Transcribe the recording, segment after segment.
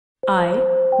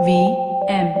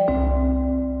IVM.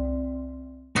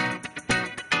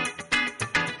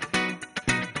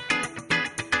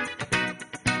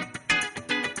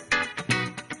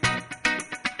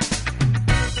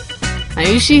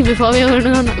 Ayushi, before we are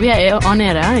on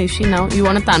air, Ayushi, now you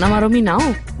want to tana maro me now?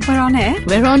 We're on air?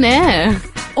 We're on air.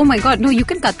 Oh my god, no, you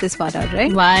can cut this part out,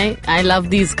 right? Why? I love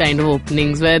these kind of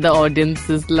openings where the audience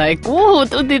is like, oh,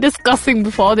 what were they discussing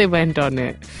before they went on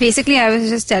air? Basically, I was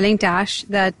just telling Tash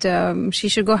that she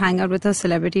should go hang out with her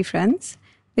celebrity friends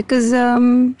because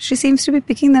she seems to be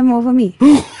picking them over me.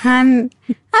 And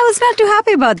I was not too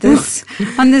happy about this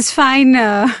on this fine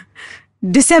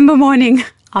December morning.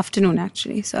 Afternoon,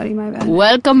 actually. Sorry, my bad.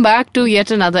 Welcome back to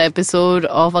yet another episode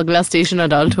of Agla Station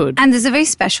Adulthood. And this is a very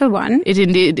special one. It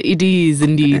is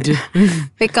indeed.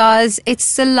 Because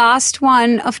it's the last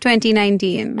one of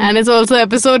 2019. And it's also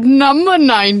episode number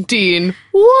 19.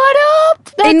 What up?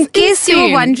 That's in case insane. you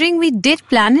were wondering, we did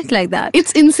plan it like that.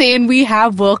 It's insane. We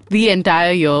have worked the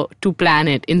entire year to plan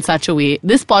it in such a way.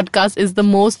 This podcast is the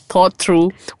most thought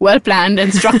through, well planned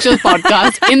and structured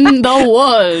podcast in the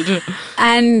world.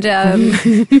 And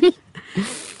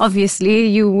obviously,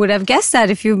 you would have guessed that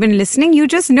if you've been listening. You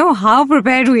just know how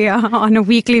prepared we are on a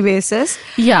weekly basis.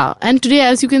 Yeah. And today,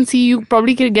 as you can see, you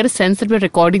probably can get a sense that we're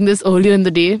recording this earlier in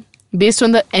the day based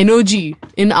on the energy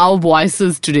in our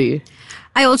voices today.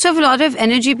 I also have a lot of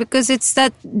energy because it's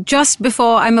that just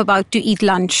before I'm about to eat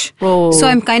lunch. Oh. So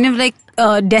I'm kind of like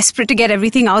desperate to get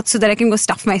everything out so that I can go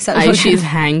stuff myself. She's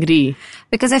hangry.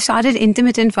 Because I've started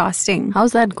intermittent fasting.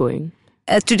 How's that going?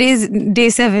 Today's day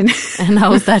 7. And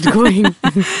how's that going?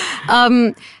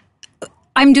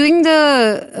 I'm doing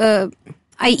I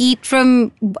eat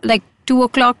from like 2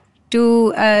 o'clock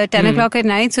to 10 o'clock at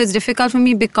night. So it's difficult for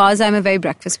me because I'm a very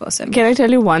breakfast person. Can I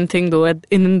tell you one thing though,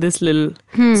 in this little...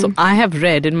 So I have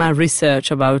read in my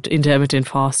research about intermittent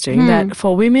fasting that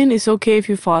for women it's okay if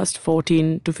you fast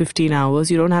 14 to 15 hours.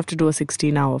 You don't have to do a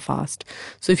 16-hour fast.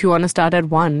 So if you want to start at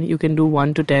 1, you can do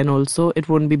 1 to 10 also. It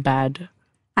won't be bad.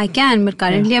 I can, but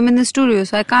currently I'm in the studio,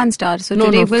 so I can't start. So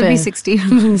today will be 16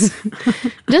 hours.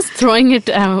 Just throwing it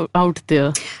out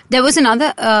there. There was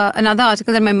another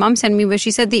article that my mom sent me where she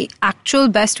said the actual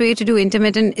best way to do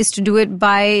intermittent is to do it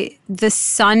by the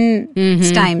sun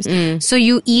times. So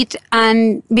you eat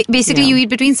and basically you eat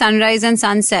between sunrise and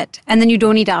sunset, and then you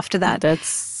don't eat after that.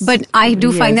 But I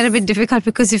do find that a bit difficult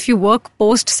because if you work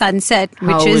post sunset,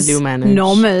 which is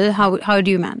normal, how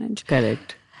do you manage?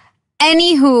 Correct.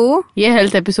 Anywho, ये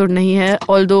health episode नहीं है,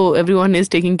 although everyone is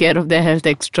taking care of their health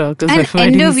extra. And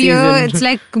end of year, it's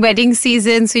like wedding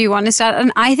season, so you want to start.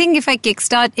 And I think if I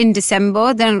kickstart in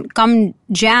December, then come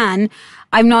Jan,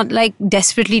 I'm not like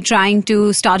desperately trying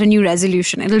to start a new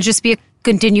resolution. It'll just be a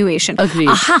continuation. Agreed.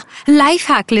 Aha! Life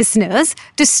hack, listeners.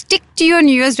 To stick to your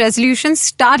New Year's resolution,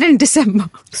 start in December.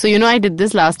 So, I did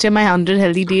this last year. My 100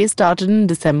 healthy days started in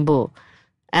December.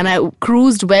 And I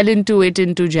cruised well into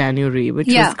January, which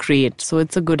was great. So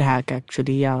it's a good hack,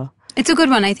 actually, yeah. It's a good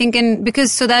one, I think, and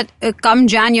because so that come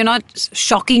Jan, you're not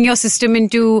shocking your system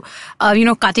into,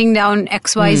 cutting down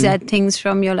X, Y, Z things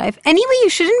from your life. Anyway, you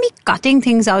shouldn't be cutting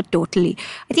things out totally.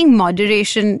 I think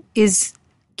moderation is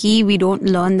key. We don't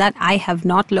learn that. I have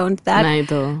not learned that.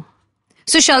 Neither.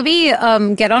 So shall we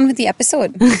get on with the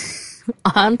episode?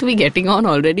 Aren't we getting on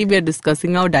already? We are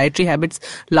discussing our dietary habits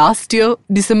last year,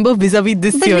 December, vis-a-vis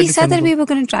this year. But we said that we were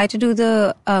going to try to do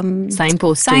the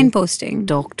signposting.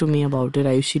 Talk to me about it,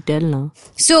 Ayushi. Tell now.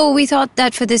 So we thought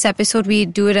that for this episode,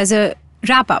 we'd do it as a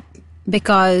wrap-up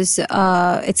because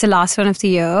it's the last one of the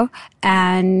year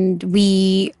and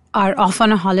we are off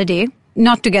on a holiday.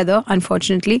 Not together,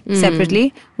 unfortunately,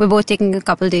 separately. We're both taking a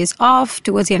couple days off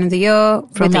towards the end of the year.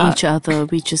 From each other,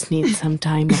 we just need some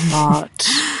time apart.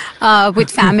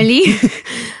 With family.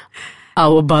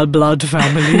 Our blood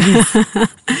family.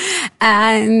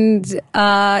 And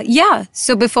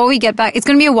so before we get back, it's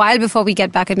going to be a while before we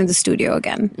get back into the studio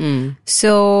again.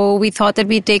 So we thought that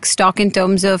we'd take stock in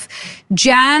terms of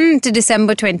Jan to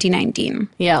December 2019.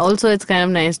 Yeah, also it's kind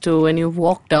of nice to, when you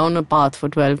walk down a path for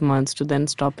 12 months, to then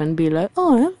stop and be like,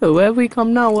 oh, hello, where have we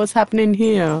come now? What's happening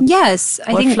here? Yes.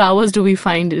 What flowers do we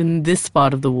find in this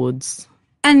part of the woods?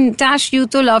 And Tash, you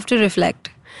too love to reflect.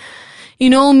 You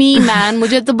know me, man.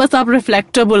 मुझे तो बस आप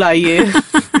reflector बुलाइए.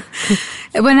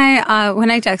 When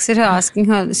I texted her asking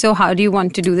her, so how do you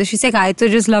want to do this? She's like, I to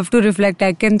just love to reflect.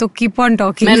 I can to keep on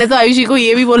talking. मैंने तो आयुषी को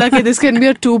ये भी बोला कि this can be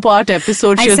a 2-part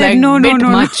episode. She was like, no,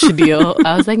 much, dear.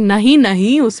 I was like,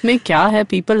 नहीं, उसमें क्या है?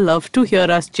 People love to hear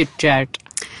us chit chat.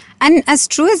 And as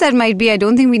true as that might be, I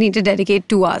don't think we need to dedicate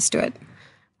 2 hours to it.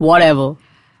 Whatever.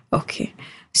 Okay.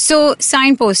 So,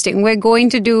 signposting. We're going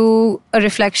to do a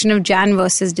reflection of Jan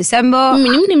versus December.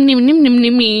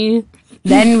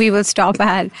 Then we will stop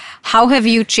at how have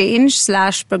you changed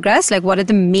 / progressed? Like, what are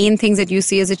the main things that you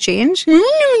see as a change?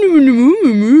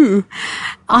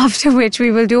 After which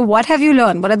we will do what have you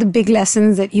learned? What are the big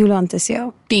lessons that you learned this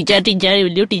year? Teacher,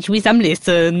 will you teach me some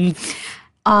lessons?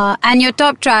 And your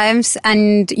top triumphs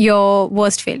and your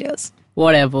worst failures.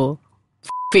 Whatever.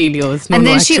 Failures. No, and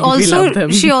then she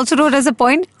also wrote as a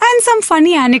point, and some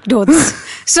funny anecdotes.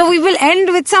 So we will end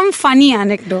with some funny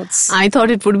anecdotes. I thought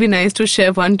it would be nice to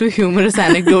share 1-2 humorous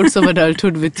anecdotes of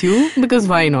adulthood with you, because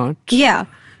why not? Yeah.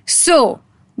 So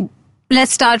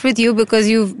let's start with you, because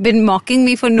you've been mocking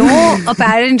me for no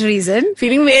apparent reason.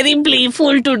 Feeling very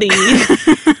playful today.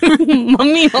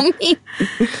 Mummy.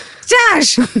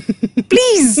 Josh,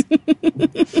 please.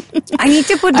 I need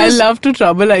to put this. I love to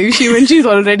trouble Ayushi when she's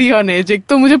already on edge. एक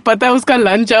तो मुझे पता है उसका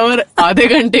lunch hour आधे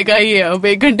घंटे का ही है. अब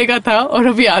 1 घंटे का था और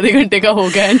अभी आधे घंटे का हो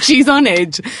गया. And she's on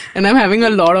edge. And I'm having a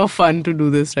lot of fun to do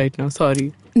this right now.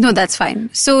 Sorry. No, that's fine.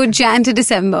 So Jan to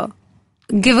December.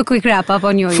 Give a quick wrap up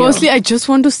on your Firstly, year. I just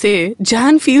want to say,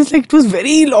 Jan feels like it was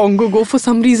very long ago for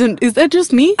some reason. Is that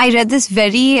just me? I read this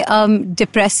very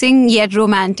depressing yet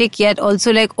romantic yet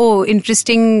also like,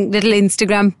 interesting little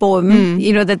Instagram poem.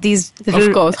 You know, that these little...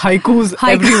 Of course, haikus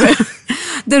everywhere.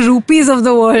 The rupees of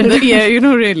the world. Yeah,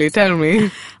 really, tell me.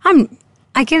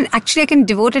 I can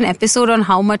devote an episode on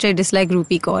how much I dislike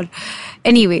rupee kaur.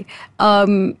 Anyway,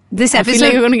 this episode... I feel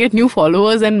like you're going to get new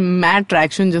followers and mad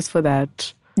traction just for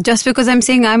that. Just because I'm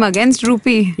saying I'm against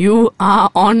rupee. You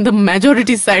are on the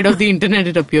majority side of the internet,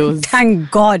 it appears. Thank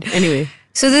God. Anyway.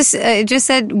 So this just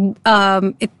said,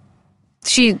 the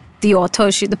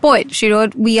poet, she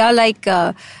wrote, we are like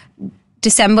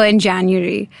December and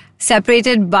January,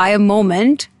 separated by a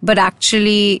moment, but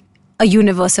actually a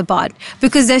universe apart.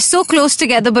 Because they're so close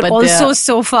together, but also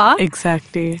so far.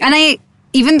 Exactly. And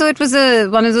even though it was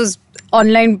one of those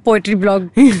online poetry blog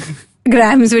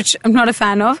grams, which I'm not a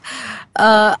fan of,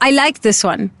 I like this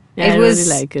one. Yeah, I really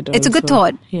like it also. It's a good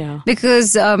thought. Yeah.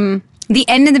 Because the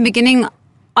end and the beginning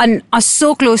are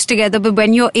so close together, but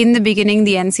when you're in the beginning,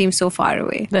 the end seems so far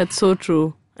away. That's so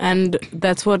true. And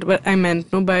that's what I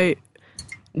meant. No, by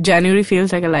January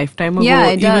feels like a lifetime ago. Yeah,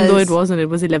 it does. Even though it wasn't. It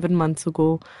was 11 months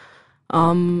ago.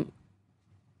 The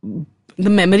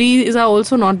memories are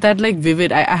also not that like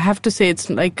vivid. I have to say, it's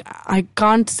like, I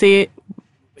can't say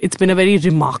it's been a very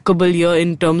remarkable year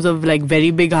in terms of like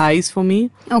very big highs for me.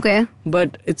 Okay.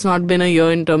 But it's not been a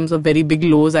year in terms of very big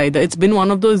lows either. It's been one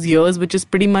of those years which is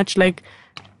pretty much like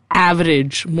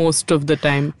average most of the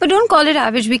time. But don't call it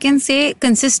average. We can say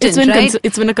consistent, right?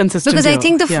 It's been a consistent Because year. I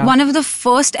think one of the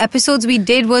first episodes we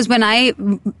did was when I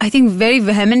think very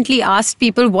vehemently asked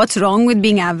people what's wrong with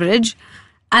being average.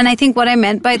 And I think what I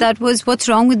meant by that was what's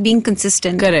wrong with being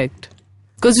consistent. Correct.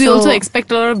 Because we also expect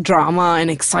a lot of drama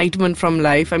and excitement from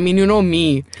life. I mean, you know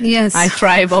me. Yes. I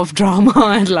thrive off drama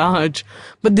at large.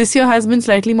 But this year has been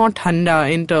slightly more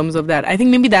thanda in terms of that. I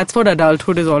think maybe that's what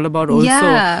adulthood is all about also.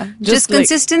 Yeah, just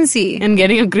consistency. And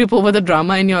getting a grip over the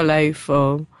drama in your life.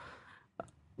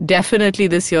 Definitely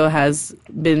this year has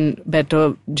been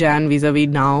better, Jan, vis-a-vis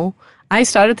now. I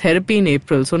started therapy in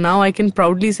April. So now I can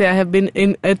proudly say I have been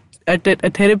in a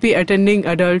therapy attending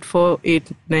adult for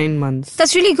 8-9 months.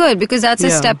 That's really good because that's a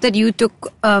step that you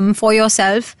took for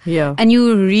yourself. Yeah. And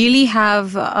you really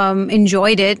have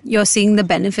enjoyed it. You're seeing the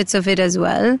benefits of it as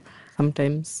well.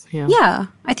 Sometimes, yeah. Yeah,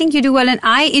 I think you do well. And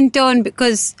I, in turn,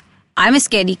 because I'm a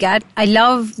scaredy cat, I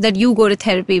love that you go to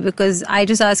therapy because I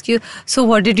just ask you, so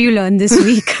what did you learn this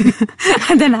week?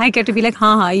 And then I get to be like,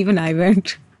 even I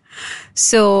went.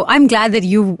 So I'm glad that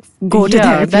you go to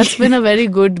therapy. That's been a very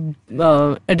good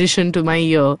addition to my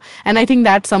year. And I think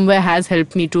that somewhere has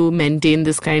helped me to maintain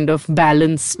this kind of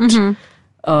balanced,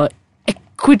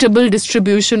 equitable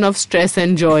distribution of stress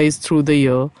and joys through the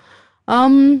year.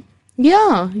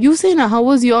 You say now, how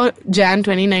was your Jan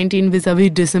 2019 vis-a-vis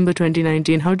December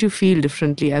 2019? How do you feel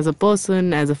differently as a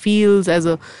person, as a feels, as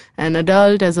an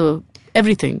adult, as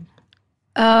everything?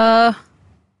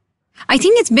 I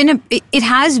think it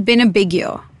has been a big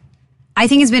year. I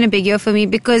think it's been a big year for me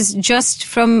because just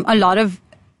from a lot of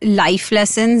life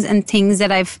lessons and things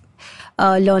that I've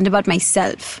learned about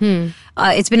myself.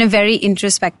 It's been a very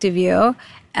introspective year.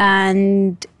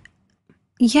 And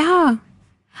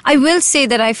I will say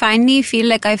that I finally feel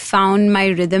like I found my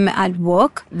rhythm at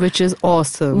work. Which is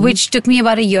awesome. Which took me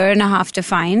about 1.5 years to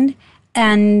find.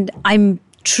 And I'm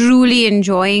truly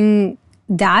enjoying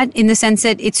that in the sense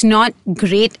that it's not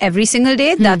great every single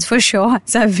day, that's for sure.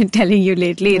 So I've been telling you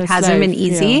lately, it hasn't been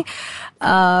easy.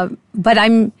 But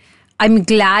I'm I'm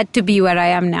glad to be where I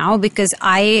am now because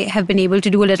I have been able to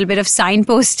do a little bit of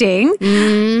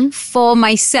signposting for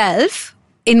myself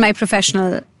in my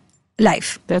professional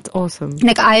life. That's awesome.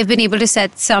 Like I've been able to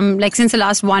set some, like since the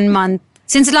last 1 month,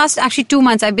 since the last actually 2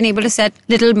 months, I've been able to set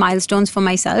little milestones for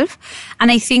myself.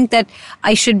 And I think that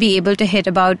I should be able to hit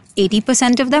about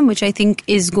 80% of them, which I think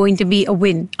is going to be a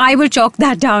win. I will chalk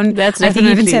that down. That's I think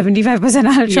even definitely 75%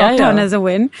 I'll chalk down as a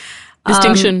win.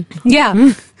 Distinction.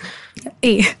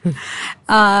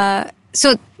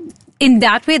 So in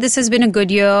that way, this has been a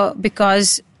good year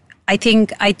because I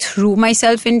think I threw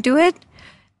myself into it,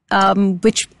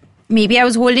 which maybe I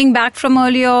was holding back from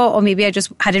earlier, or maybe I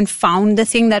just hadn't found the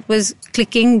thing that was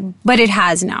clicking, but it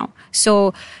has now.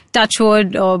 So touch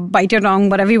wood or bite your tongue,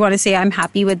 whatever you want to say, I'm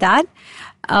happy with that.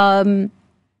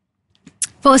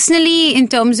 Personally, in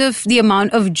terms of the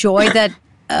amount of joy that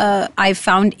I've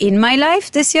found in my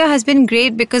life this year has been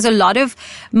great because a lot of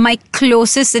my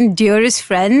closest and dearest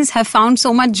friends have found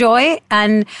so much joy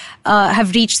and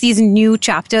have reached these new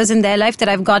chapters in their life that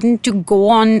I've gotten to go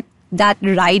on that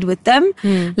ride with them.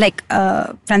 Like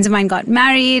friends of mine got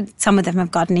married, some of them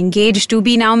have gotten engaged to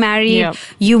be now married. Yep.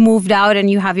 You moved out and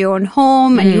you have your own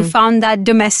home and you found that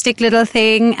domestic little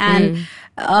thing. And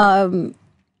I've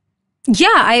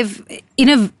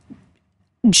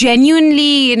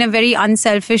genuinely, in a very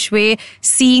unselfish way,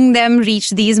 seeing them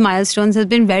reach these milestones has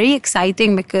been very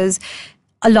exciting because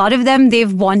a lot of them,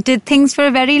 they've wanted things for a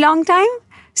very long time.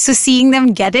 So seeing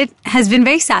them get it has been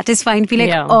very satisfying. Feel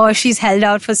like, oh, she's held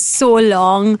out for so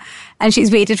long and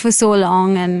she's waited for so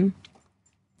long. And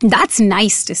that's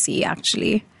nice to see,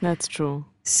 actually. That's true.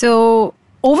 So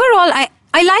overall,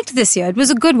 I liked this year. It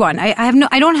was a good one.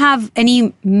 I don't have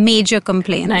any major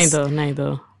complaints.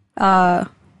 Neither.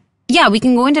 Yeah, we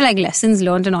can go into like lessons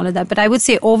learned and all of that. But I would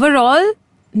say overall,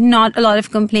 not a lot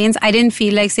of complaints. I didn't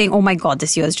feel like saying, oh my God,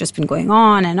 this year has just been going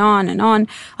on and on and on.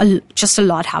 Just a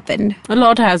lot happened. A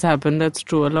lot has happened. That's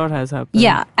true. A lot has happened.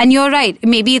 Yeah. And you're right.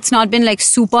 Maybe it's not been like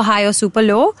super high or super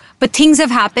low, but things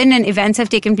have happened and events have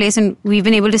taken place and we've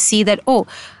been able to see that,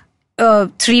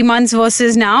 3 months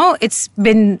versus now, it's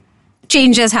been...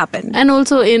 change has happened. And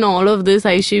also in all of this,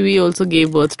 Ayushi, we also gave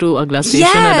birth to Agla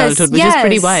Station Adulthood, which is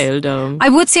pretty wild. I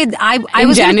would say I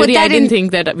was going to put that I didn't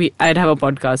think that I'd have a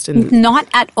podcast. Not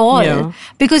at all.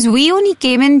 Because we only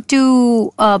came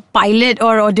into a pilot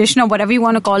or audition or whatever you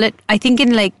want to call it, I think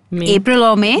in like April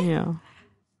or May. Yeah.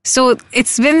 So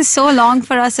it's been so long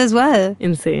for us as well.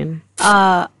 Insane.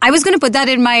 I was going to put that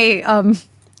in my...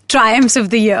 triumphs of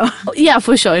the year. Yeah,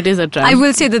 for sure. It is a triumph. I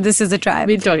will say that this is a triumph.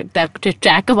 We'll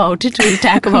talk about it. We'll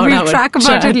talk about our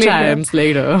triumphs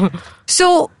later. So,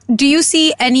 do you see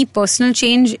any personal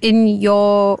change in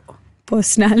your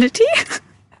personality?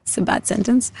 It's a bad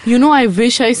sentence. I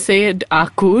wish I said I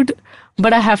could,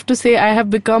 but I have to say I have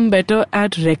become better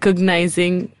at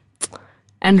recognizing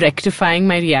and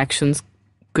rectifying my reactions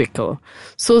quicker.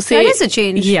 So say... That is a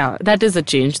change. Yeah, that is a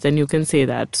change. Then you can say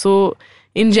that. So,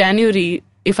 in January...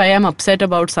 if I am upset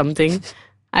about something,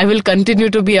 I will continue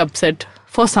to be upset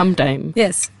for some time.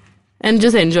 Yes. And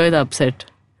just enjoy the upset.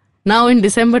 Now in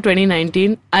December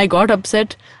 2019, I got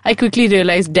upset. I quickly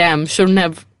realized, damn, shouldn't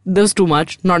have, there was too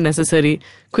much, not necessary.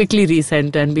 Quickly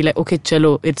resent and be like, okay,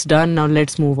 chalo, it's done, now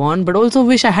let's move on. But also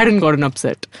wish I hadn't gotten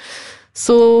upset.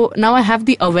 So now I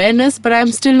have the awareness, but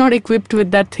I'm still not equipped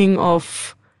with that thing of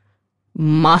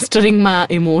mastering my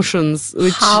emotions.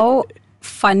 Which How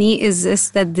funny is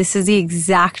that this is the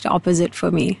exact opposite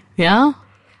for me? Yeah?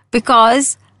 Because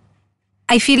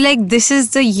I feel like this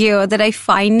is the year that I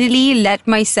finally let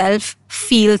myself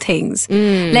feel things.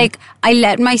 Like I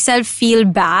let myself feel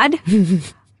bad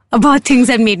about things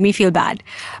that made me feel bad.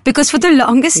 Because for the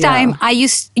longest time, I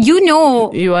used,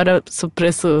 You are a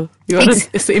suppressor. You are an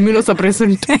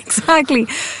immunosuppressant. Exactly.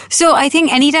 So I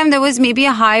think anytime there was maybe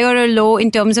a high or a low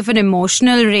in terms of an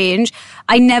emotional range,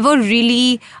 I never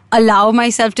really allow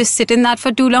myself to sit in that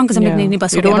for too long because I'm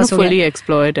like, you don't want to fully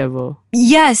explore it ever.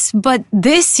 Yes, but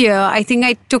this year, I think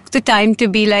I took the time to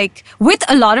be like, with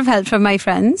a lot of help from my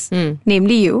friends,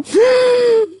 namely you.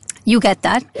 You get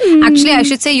that. Actually, I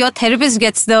should say your therapist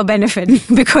gets the benefit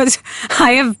because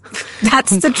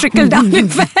that's the trickle down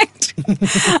effect.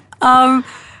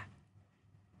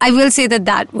 I will say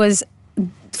that was,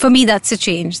 for me, that's a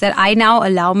change, that I now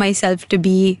allow myself to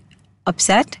be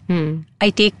upset. I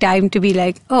take time to be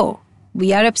like, oh,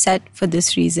 we are upset for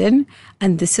this reason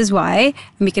and this is why,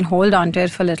 and we can hold on to it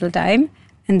for a little time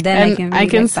And then I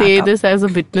can like, say back up. this as a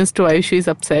witness to Ayushi's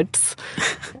upsets.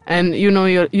 And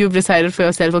you've decided for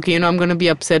yourself, okay, I'm going to be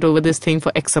upset over this thing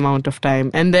for X amount of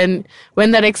time. And then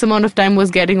when that X amount of time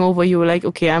was getting over, you were like,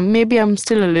 okay, I'm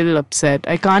still a little upset.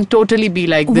 I can't totally be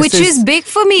like this. Which is big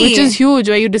for me. Which is huge,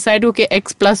 where you decide, okay,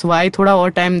 X plus Y, thoda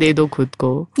aur time de do khud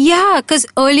ko. Yeah, because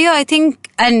earlier I think,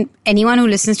 and anyone who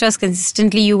listens to us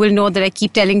consistently, you will know that I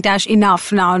keep telling Tash,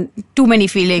 enough now, too many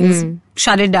feelings,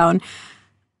 shut it down.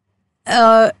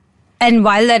 And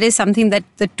while that is something that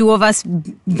the two of us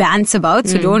bants about,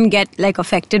 so don't get like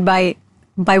affected by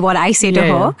what I say to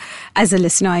her as a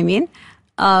listener, I mean.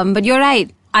 But you're right.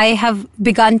 I have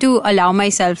begun to allow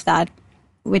myself that,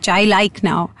 which I like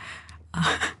now.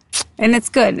 And it's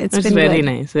good. It's been very good.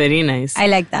 nice. Very nice. I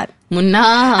like that. Munna.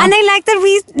 And I like that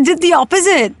we did the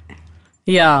opposite.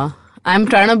 Yeah. I'm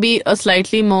trying to be a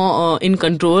slightly more in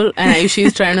control, and Ayushi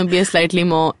is trying to be a slightly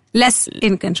more... Less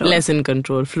in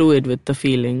control. Fluid with the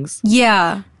feelings.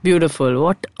 Yeah. Beautiful.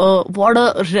 What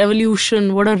a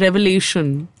revolution. What a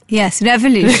revelation. Yes,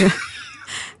 revolution.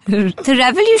 The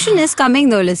revolution is coming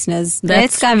though, listeners.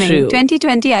 That's it's coming. true.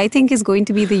 2020, I think, is going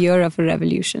to be the year of a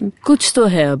revolution. Kuch to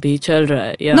hai abhi, chal raha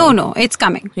hai. Yeah. No, it's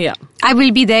coming. Yeah. I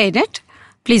will be there in it.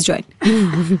 Please join.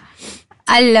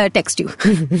 I'll text you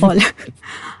all.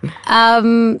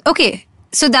 Okay,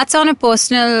 so that's on a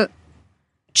personal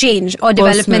change or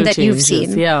development that you've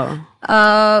seen. Yeah.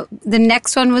 The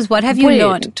next one was, what have you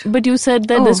learned? But you said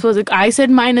that this was... I said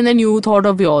mine and then you thought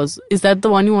of yours. Is that the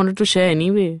one you wanted to share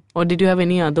anyway? Or did you have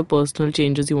any other personal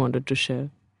changes you wanted to share?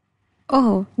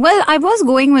 Oh, well, I was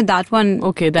going with that one.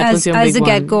 Okay, that was your big as a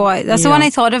get-go. That's the one I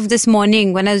thought of this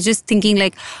morning when I was just thinking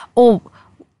like,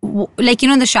 like,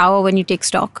 in the shower when you take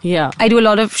stock. Yeah. I do a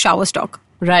lot of shower stock.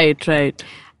 Right.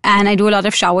 And I do a lot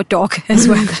of shower talk as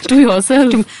well. To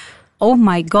yourself? Oh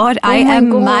my God, I am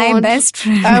my best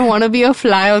friend. I want to be a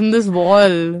fly on this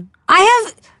wall. I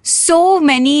have so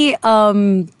many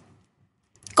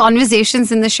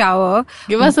conversations in the shower.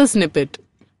 Give us a snippet.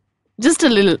 Just a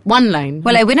little, one line.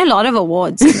 Well, I win a lot of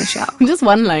awards in the shower. Just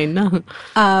one line.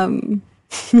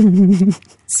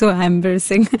 So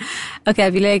embarrassing. Okay,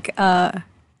 I'll be like,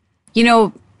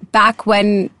 back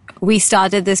when we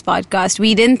started this podcast,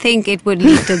 we didn't think it would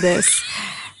lead to this.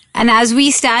 And as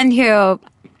we stand here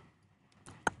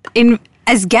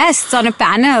as guests on a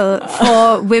panel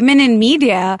for women in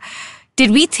media,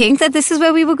 did we think that this is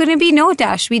where we were going to be? No,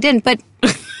 Tash, we didn't. But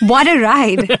what a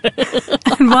ride.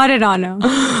 And what an honor.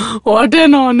 What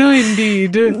an honor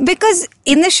indeed. Because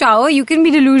in the shower, you can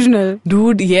be delusional.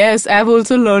 Dude, yes, I've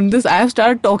also learned this. I've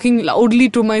started talking loudly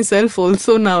to myself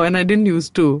also now, and I didn't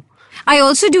used to. I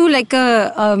also do like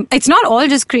it's not all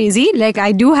just crazy. Like,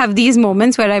 I do have these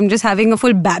moments where I'm just having a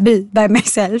full babble by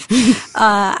myself.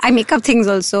 I make up things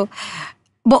also.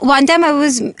 But one time I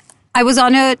was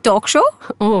on a talk show.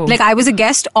 Oh. Like, I was a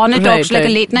guest on a talk show, like a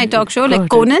late night talk show, like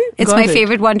Conan. It's my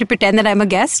favorite one to pretend that I'm a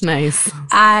guest. Nice.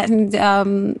 And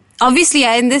obviously,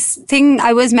 in this thing,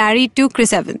 I was married to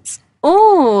Chris Evans.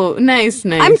 Oh, nice.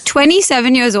 I'm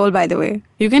 27 years old, by the way.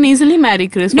 You can easily marry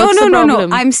Chris. No. What's the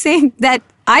problem? I'm saying that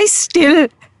I still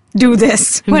do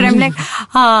this, where I'm like,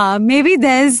 maybe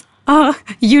there's a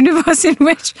universe in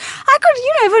which I could,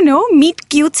 you never know, meet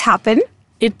cutes happen.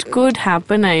 It could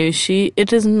happen, Ayushi.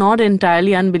 It is not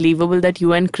entirely unbelievable that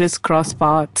you and Chris cross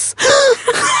paths.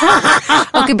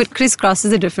 Okay, but Chris Cross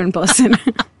is a different person.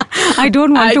 I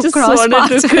don't want to cross paths. I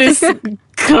just wanted to Chris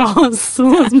Cross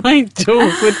was my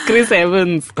joke with Chris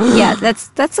Evans. Yeah,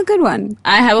 that's a good one.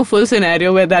 I have a full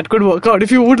scenario where that could work out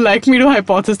if you would like me to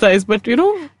hypothesize, but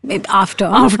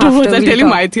afterwards I'll tell you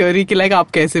my theory ki like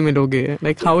aap kaise miloge,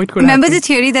 like how it could Remember happen. the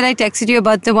theory that I texted you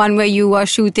about, the one where you were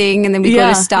shooting and then we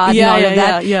got a start and all of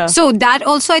that? Yeah. So that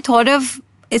also I thought of,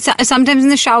 sometimes in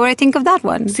the shower I think of that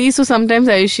one. See, so sometimes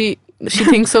Ayushi, she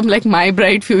thinks of like my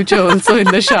bright future also in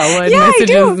the shower and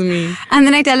messages me. And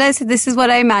then I tell her, I said, this is what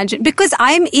I imagine. Because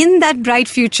I'm in that bright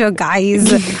future,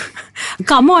 guys.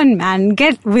 Come on, man.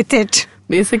 Get with it.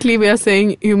 Basically, we are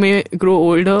saying you may grow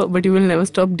older, but you will never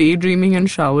stop daydreaming and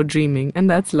shower dreaming. And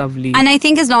that's lovely. And I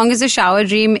think as long as the shower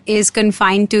dream is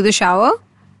confined to the shower,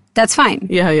 that's fine.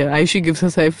 Yeah. Ayushi gives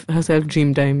herself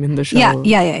dream time in the shower.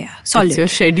 Yeah. Solid. It's your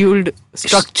scheduled,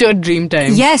 structured dream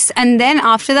time. Yes, and then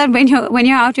after that, when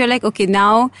you're out, you're like, okay,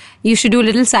 now you should do a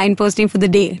little signposting for the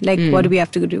day. Like, what do we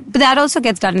have to do? But that also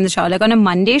gets done in the shower. Like on a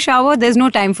Monday shower, there's no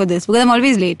time for this because I'm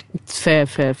always late. It's fair.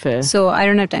 So I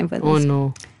don't have time for this. Oh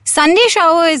no. Sunday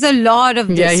shower is a lot of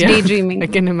this daydreaming. I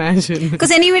can imagine.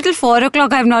 Because anyway, till 4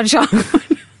 o'clock, I've not showered.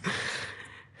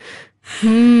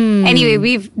 Anyway,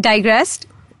 we've digressed.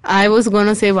 I was going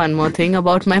to say one more thing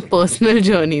about my personal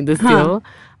journey this year.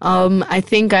 I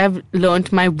think I've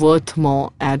learnt my worth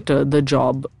more at the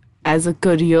job. As a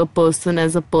career person,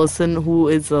 as a person who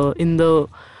is in the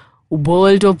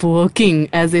world of working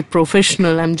as a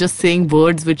professional, I'm just saying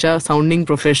words which are sounding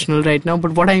professional right now,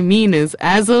 but what I mean is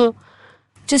as a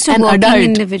Just a an working adult,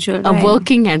 individual. a right.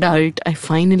 working adult, I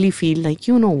finally feel like,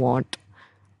 you know what?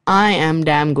 I am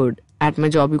damn good at my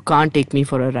job. You can't take me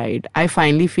for a ride. I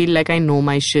finally feel like I know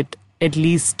my shit at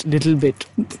least little bit.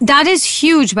 That is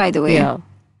huge, by the way. Yeah.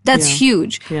 That's Yeah.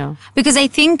 huge. Yeah. Because I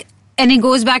think, and it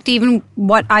goes back to even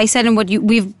what I said and what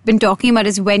we've been talking about,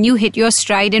 is when you hit your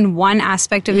stride in one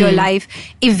aspect of your life,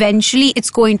 eventually it's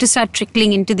going to start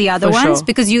trickling into the other For ones, sure.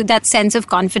 because that sense of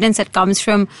confidence that comes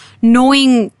from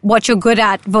knowing what you're good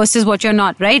at versus what you're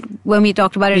not, right? When we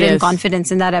talked about it in Yes.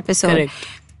 confidence in that episode. Correct.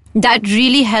 That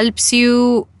really helps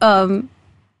you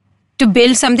to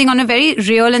build something on a very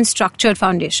real and structured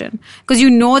foundation, because you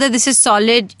know that this is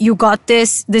solid, you got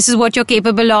this is what you're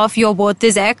capable of, your worth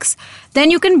is X,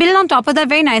 then you can build on top of that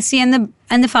very nicely, and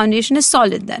the foundation is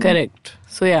solid then. Correct.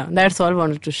 So yeah, that's all I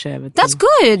wanted to share with That's you.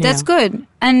 good. That's Yeah. good.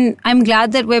 And I'm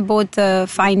glad that we're both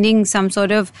finding some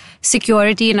sort of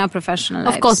security in our professional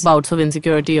lives. Of course, bouts of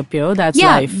insecurity appear. That's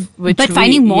Yeah, life. Which but we-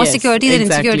 finding more yes, security than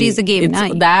exactly. insecurity is the game. It's-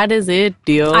 Nah. That is it,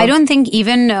 dear. I don't think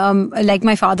even like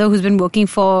my father, who's been working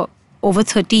for over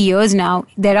 30 years now,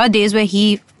 there are days where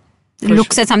he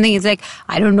looks at something, he's like,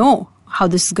 I don't know how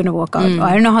this is going to work out, or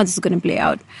I don't know how this is going to play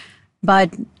out.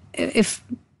 But if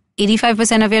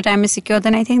 85% of your time is secure,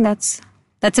 then I think that's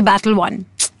a battle won.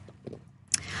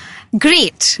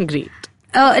 Great. Great.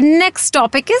 Next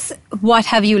topic is, what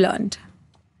have you learned?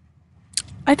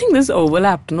 I think this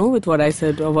overlapped, no, with what I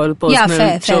said about personal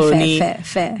Yeah, fair, journey.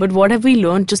 fair. But what have we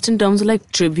learned just in terms of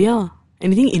like trivia?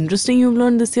 Anything interesting you've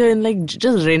learned this year in like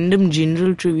just random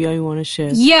general trivia you want to share?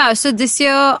 Yeah, so this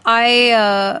year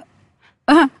I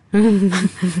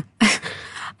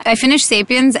finished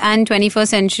Sapiens and 21st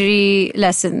Century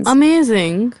Lessons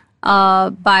Amazing.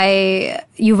 by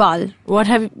Yuval. What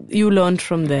have you learned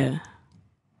from there?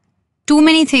 Too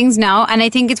many things now, and I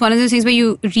think it's one of those things where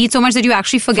you read so much that you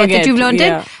actually forget that you've learned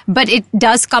yeah. it, but it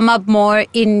does come up more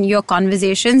in your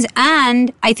conversations.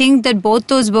 And I think that both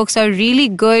those books are really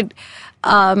good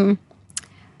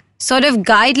sort of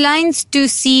guidelines to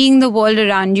seeing the world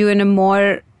around you in a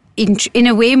more in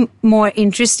a way more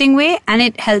interesting way, and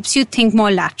it helps you think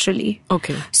more laterally.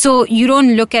 Okay. So you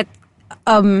don't look at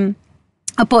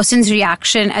a person's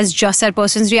reaction as just that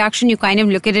person's reaction. You kind of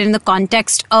look at it in the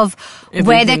context of where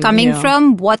they're Everything, coming yeah.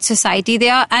 from, what society they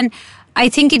are. And I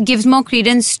think it gives more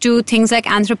credence to things like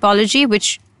anthropology,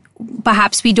 which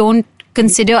perhaps we don't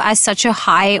consider as such a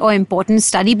high or important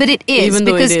study, but it is. Even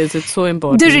though because it is, it's so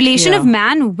important. the relation Yeah. of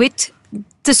man with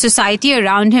the society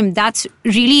around him, that's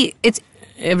really, it's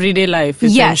Everyday life,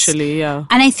 Yes. essentially, yeah.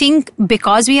 And I think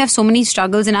because we have so many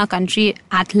struggles in our country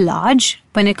at large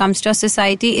when it comes to our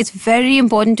society, it's very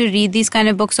important to read these kind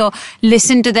of books or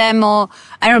listen to them, or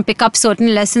I don't know, pick up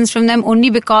certain lessons from them, only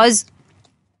because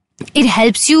it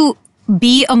helps you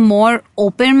be a more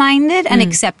open-minded and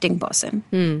accepting person.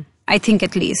 I think,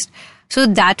 at least. So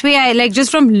that way, I like,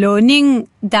 just from learning,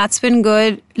 that's been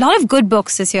good. A lot of good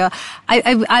books this year.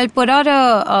 I'll put out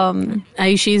a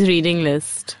Ayushi's reading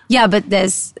list. yeah, but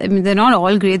they're not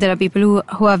all great. There are people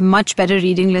who have much better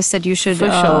reading lists that you should,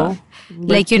 For sure.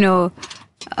 like,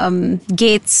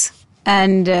 Gates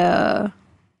and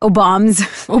Obama's.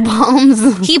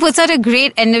 Obama's. He puts out a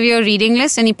great end of year reading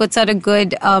list, and he puts out a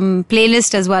good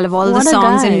playlist as well of all What the a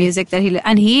songs and guy. music that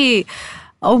he.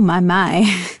 Oh my,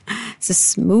 it's a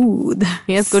smooth.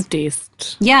 He has good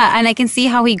taste. Yeah, and I can see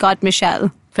how he got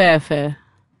Michelle. Fair.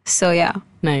 So yeah,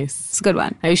 Nice. it's a good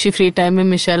one. Ayushi free time में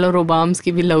Michel और ओबाम्स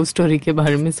की भी love story के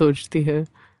बारे में सोचती है.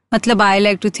 Matlab, I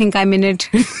like to think I'm in it.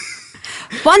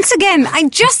 Once again, I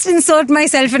just insert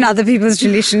myself in other people's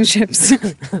relationships.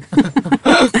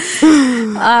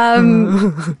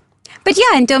 But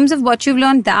yeah, in terms of what you've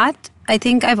learned, that I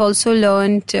think I've also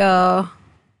learned.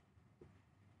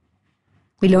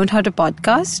 We learned how to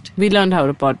podcast. We learned how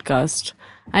to podcast.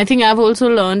 I think I've also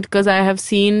learned, because I have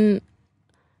seen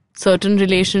certain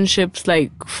relationships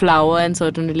like flower and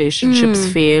certain relationships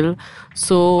fail.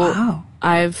 So Wow.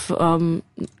 I've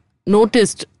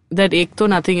noticed that ek to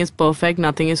nothing is perfect,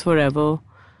 nothing is forever.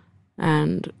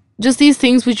 And just these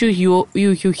things which you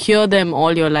hear them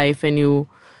all your life and you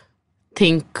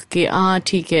think कि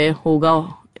ठीक है होगा,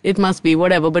 it must be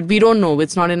whatever, but we don't know,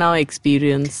 it's not in our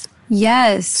experience.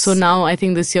 Yes. So now I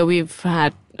think this year we've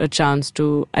had a chance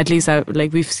to, at least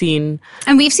we've seen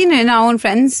And we've seen it in our own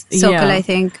friends circle, Yeah. I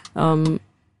think.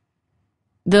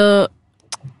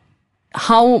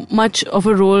 how much of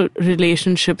a role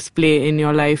relationships play in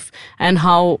your life, and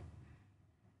how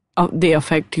they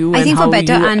affect you. I think for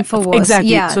better and for worse.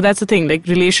 Exactly. Yeah. So that's the thing. Like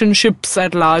relationships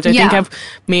at large, I think have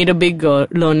made a big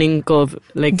learning curve.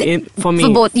 Like for me,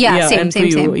 for both. Yeah,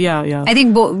 same. Yeah. I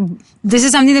think this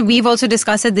is something that we've also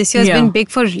discussed that this year has been big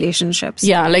for relationships.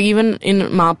 Yeah, like even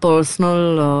in my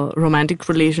personal romantic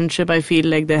relationship, I feel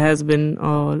like there has been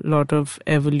a lot of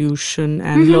evolution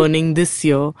and learning this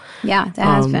year. Yeah, there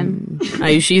has been.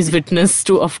 Ayushi is witness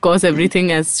to, of course,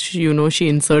 everything, as she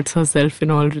inserts herself in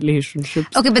all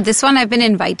relationships. Okay, but this one I've been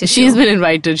invited. She's been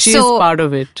invited. She's part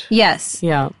of it. Yes.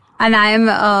 Yeah. And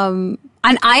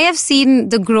and I have seen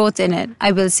the growth in it,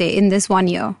 I will say, in this 1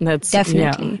 year. That's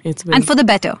definitely. It's been, and for the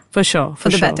better. For sure. For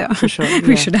the better. For sure.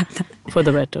 We should have that. For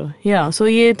the better. Yeah. So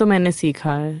ये तो मैंने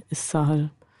सीखा है इस साल.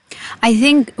 I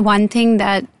think one thing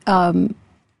that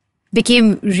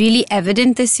became really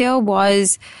evident this year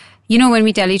was, when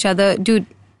we tell each other, dude,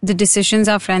 the decisions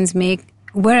our friends make,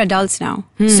 we're adults now.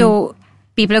 So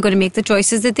people are going to make the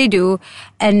choices that they do,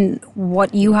 and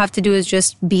what you have to do is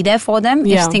just be there for them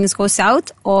if things go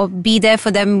south, or be there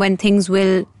for them when things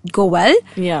will go well.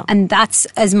 Yeah. And that's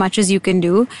as much as you can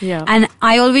do. Yeah. And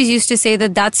I always used to say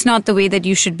that that's not the way that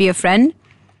you should be a friend.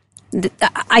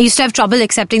 I used to have trouble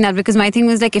accepting that, because my thing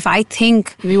was like, if I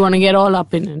think... We want to get all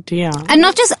up in it, yeah. And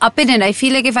not just up in it. I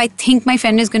feel like if I think my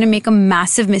friend is going to make a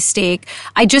massive mistake,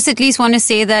 I just at least want to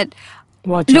say that,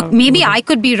 look, maybe I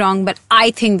could be wrong, but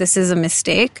I think this is a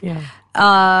mistake. Yeah.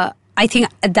 I think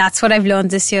that's what I've learned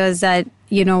this year, is that,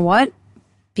 you know what?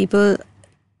 People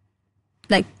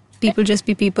just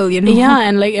be people, Yeah,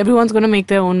 and like everyone's going to make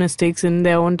their own mistakes in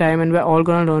their own time, and we're all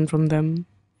going to learn from them.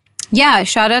 Yeah,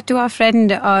 shout out to our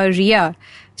friend Ria.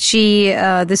 She,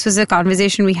 this was a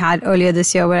conversation we had earlier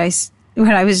this year where I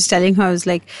was just telling her, I was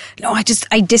like, no,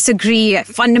 I disagree. I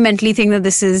fundamentally think that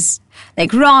this is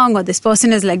like wrong, or this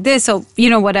person is like this, or,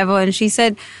 whatever. And she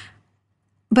said,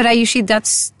 but Ayushi,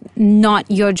 that's not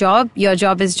your job. Your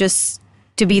job is just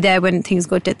to be there when things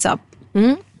go tits up.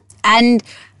 Mm-hmm. And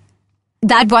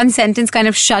that one sentence kind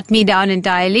of shut me down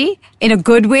entirely in a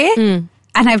good way. Mm.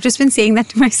 And I've just been saying that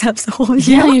to myself the whole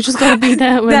year. Yeah, you just got to be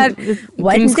there when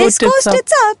this goes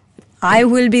tits up. I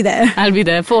will be there. I'll be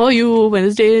there for you.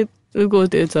 Wednesday, it goes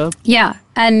tits up. Yeah,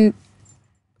 and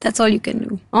that's all you can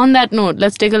do. On that note,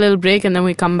 let's take a little break, and then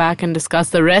we come back and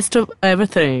discuss the rest of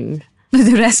everything.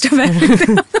 The rest of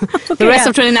everything. The rest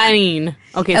of 2019.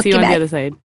 Okay, see you on the other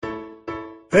side.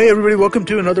 Hey everybody, welcome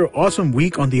to another awesome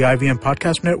week on the IVM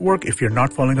Podcast Network. If you're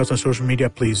not following us on social media,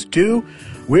 please do.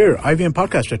 We're IVM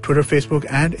Podcast at Twitter, Facebook,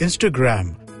 and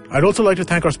Instagram. I'd also like to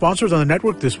thank our sponsors on the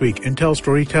network this week, Intel,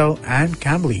 Storytel, and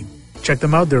Cambly. Check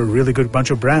them out, they're a really good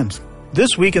bunch of brands.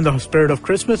 This week, in the spirit of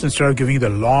Christmas, instead of giving you the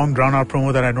long, drawn-out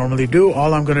promo that I normally do,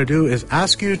 all I'm going to do is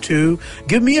ask you to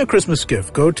give me a Christmas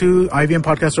gift. Go to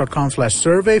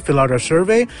ivmpodcast.com/survey, fill out our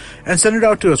survey, and send it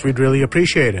out to us. We'd really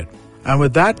appreciate it. And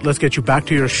with that, let's get you back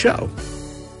to your show.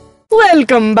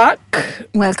 Welcome back.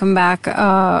 Welcome back.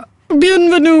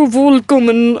 Bienvenue,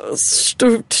 willkommen,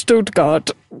 Stuttgart.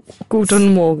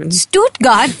 Guten Morgen.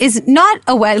 Stuttgart is not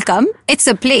a welcome. It's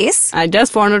a place. I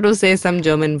just wanted to say some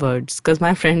German words because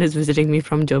my friend is visiting me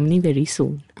from Germany very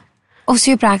soon. Oh, so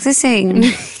you're practicing?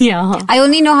 Yeah. I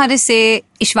only know how to say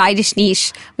ich weiß dich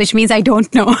nicht, which means I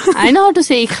don't know. I know how to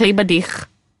say ich liebe dich.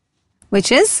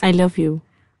 Which is? I love you.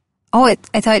 Oh,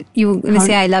 I thought you were going to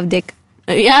say I love dick.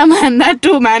 Yeah, man, that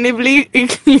too, man.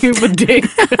 Ich liebe dick.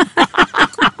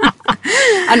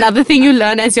 Another thing you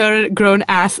learn as you're a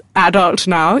grown-ass adult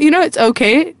now, it's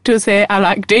okay to say I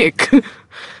like dick.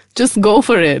 Just go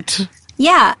for it.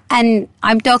 Yeah, and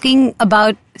I'm talking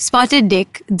about spotted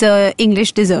dick, the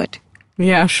English dessert.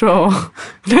 Yeah, sure.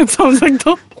 That sounds like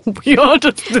the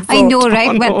weirdest dessert. I know,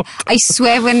 right? Well, I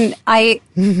swear when I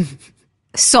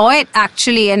saw it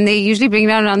actually, and they usually bring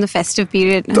it out around the festive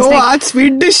period. तो आज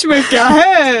sweet dish में क्या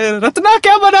है? रत्ना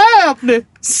क्या बनाया आपने?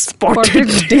 Spotted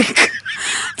dick.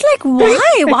 It's like,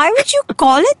 why? Why would you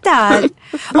call it that?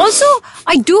 Also,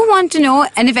 I do want to know,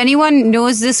 and if anyone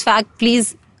knows this fact,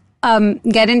 please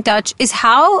get in touch, is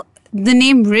how the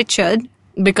name Richard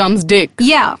becomes Dick.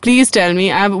 Yeah. Please tell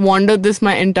me. I've wondered this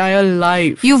my entire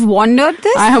life. You've wondered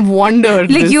this? I have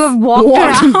wondered Like this. you have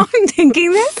walked around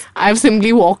thinking this? I've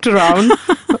simply walked around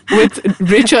with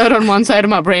Richard on one side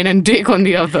of my brain and Dick on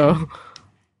the other.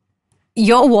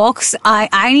 Your walks,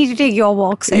 I need to take your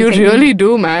walks. You really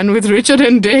do, man. With Richard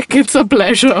and Dick, it's a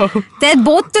pleasure. They're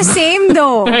both the same,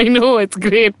 though. I know, it's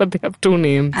great, but they have two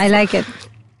names. I like it.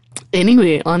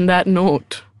 Anyway, on that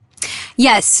note.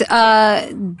 Yes,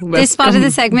 this part of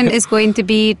the segment is going to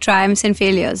be triumphs and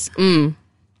failures. Mm.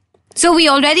 So we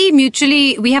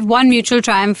have one mutual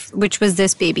triumph, which was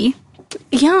this baby.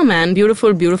 Yeah, man.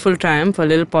 Beautiful, beautiful triumph. A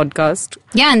little podcast.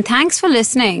 Yeah, and thanks for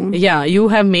listening. Yeah, you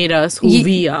have made us who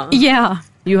we are. Yeah.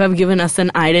 You have given us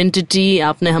an identity.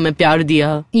 आपने हमें प्यार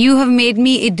दिया. You have made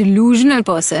me a delusional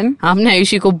person. आपने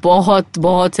आयुषी को बहुत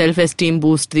बहुत self-esteem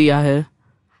boost दिया है.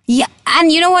 Yeah,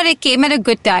 and you know what? It came at a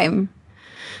good time.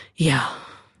 Yeah.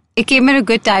 It came at a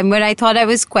good time where I thought I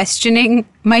was questioning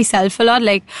myself a lot.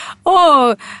 Like,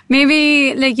 oh,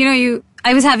 maybe, like, you know,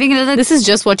 I was having a little... This is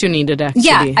just what you needed, actually.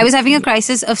 Yeah, I was having a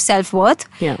crisis of self-worth.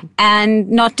 Yeah.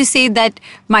 And not to say that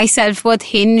my self-worth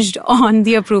hinged on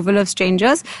the approval of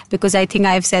strangers, because I think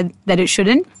I've said that it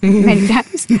shouldn't many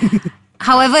times.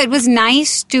 However, it was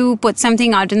nice to put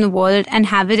something out in the world and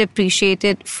have it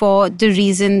appreciated for the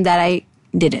reason that I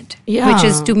did it. Yeah. Which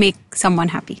is to make someone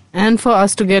happy. And for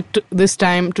us to get this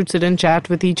time to sit and chat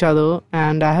with each other.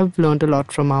 And I have learned a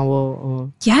lot from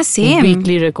our same.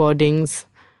 weekly recordings.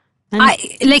 And I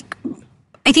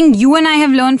think you and I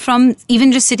have learned from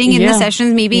even just sitting in the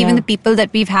sessions, maybe even the people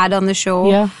that we've had on the show.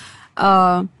 Yeah.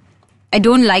 I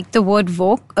don't like the word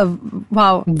woke.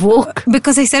 Wow. Woke.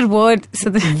 Because I said word.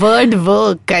 So word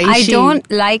woke, Aishi. I don't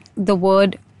like the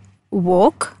word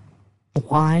woke.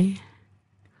 Why?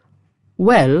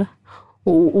 Well,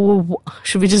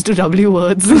 should we just do W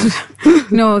words?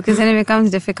 No, because then it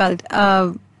becomes difficult.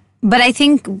 But I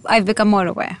think I've become more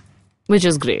aware. Which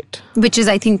is great. Which is,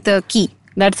 I think, the key.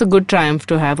 That's a good triumph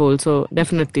to have also,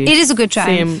 definitely. It is a good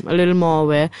triumph. Same, a little more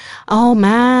aware. Oh,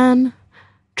 man.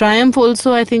 Triumph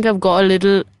also, I think I've got a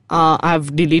little...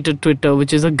 I've deleted Twitter,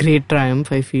 which is a great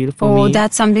triumph, I feel, for me. Oh,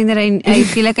 that's something that I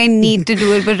feel like I need to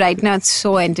do it, but right now it's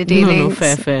so entertaining. No,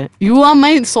 fair. You are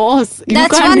my source.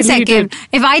 That's 1 second.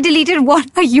 If I deleted, what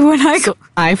are you and I... So,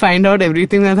 I find out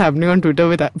everything that's happening on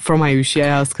Twitter from Ayushi. I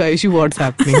ask her, Ayushi, what's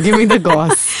happening? Give me the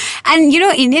goss. And, you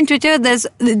know, Indian Twitter, there's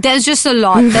just a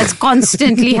lot that's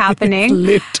constantly happening.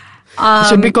 Lit. It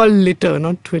should be called litter,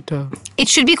 not Twitter. It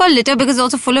should be called litter because it's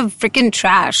also full of freaking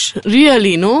trash.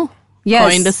 Really, no?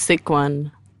 Yes. Coined a sick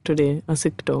one today, a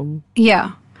sick term.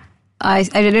 Yeah. I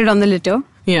read it on the litter.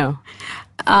 Yeah.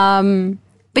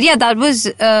 But yeah, that was...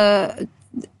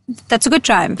 that's a good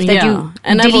triumph. That you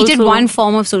and deleted one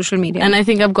form of social media. And I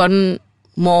think I've gotten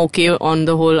more okay on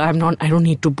the whole. I don't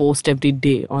need to post every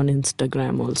day on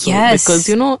Instagram also. Yes. Because,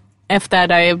 you know, F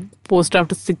that, I post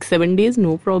after 6-7 days,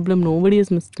 no problem. Nobody has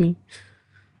missed me.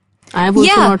 I have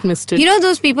also not missed it. You know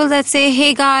those people that say,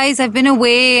 hey guys, I've been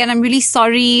away and I'm really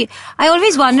sorry. I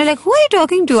always wonder, like, who are you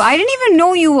talking to? I didn't even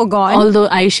know you were gone. Although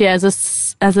Ayushi,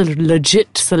 as a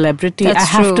legit celebrity, I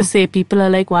have to say, people are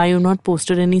like, why you not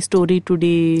posted any story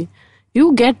today?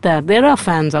 You get that. There are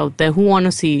fans out there who want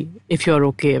to see if you're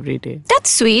okay every day. That's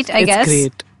sweet, I guess. It's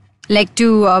great. Like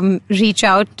to reach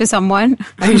out to someone.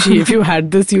 Ayushi, if you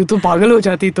had this, you to pagal ho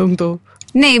jati tum to.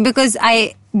 No, because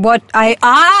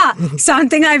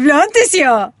something I've learned this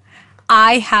year.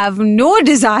 I have no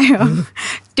desire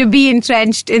to be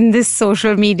entrenched in this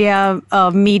social media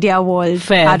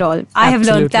world at all. I have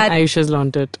learned that. Ayush has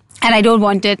learned it. And I don't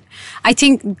want it. I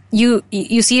think you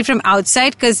see it from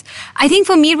outside because I think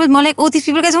for me it was more like, oh, these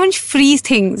people guys want free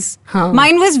things. Huh.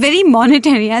 Mine was very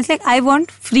monetary. I was like, I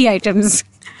want free items.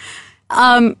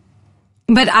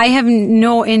 But I have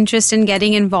no interest in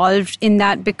getting involved in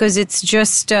that because it's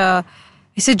just,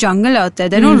 it's a jungle out there.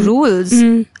 There are no rules.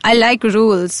 I like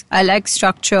rules. I like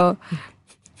structure.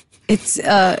 It's,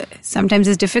 sometimes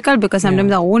it's difficult because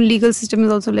sometimes our own legal system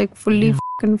is also like fully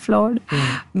fucking flawed.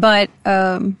 But,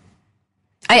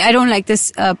 I don't like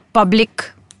this,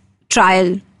 public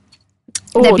trial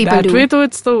that people do. Way, though,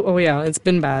 it's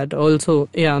been bad also.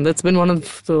 Yeah, that's been one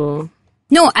of the...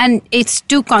 No, and it's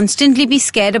to constantly be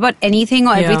scared about anything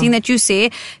or everything that you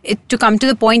say, to come to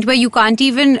the point where you can't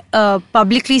even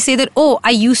publicly say that, oh, I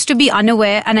used to be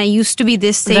unaware and I used to be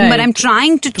this thing, but I'm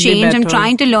trying to change, I'm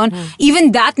trying to learn.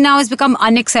 Even that now has become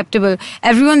unacceptable.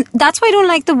 That's why I don't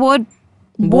like the word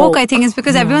woke, I think, is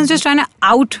because everyone's just trying to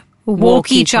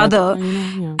out-woke each other.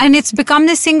 And it's become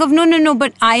this thing of, no,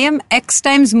 but I am X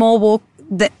times more woke.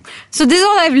 So this is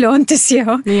all I've learned this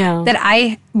year. That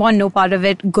I want no part of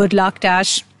it. Good luck,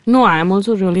 Tash. No, I'm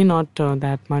also really not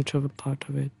that much of a part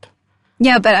of it.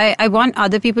 Yeah, but I want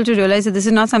other people to realize that this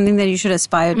is not something that you should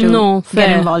aspire to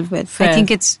get involved with. I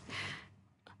think it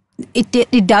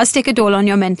does take a toll on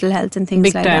your mental health and things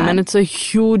like that. Big time. And it's a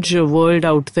huge world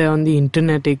out there on the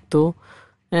internet, though.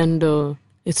 And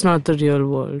it's not the real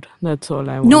world. That's all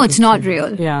I want. No, it's not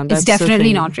real. Yeah, that's it's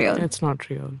definitely not real. It's not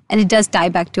real. And it does tie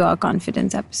back to our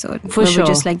confidence episode. For sure. We're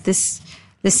just like the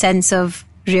sense of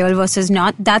real versus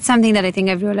not. That's something that I think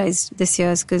I've realized this year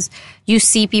is because you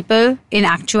see people in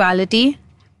actuality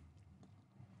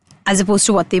as opposed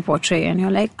to what they portray. And you're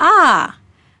like,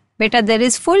 beta, there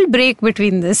is full break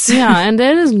between this. Yeah, and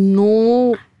there is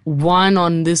no one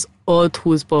on this earth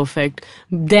who is perfect.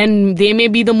 Then they may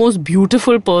be the most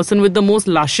beautiful person with the most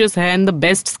luscious hair and the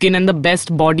best skin and the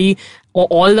best body, or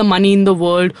all the money in the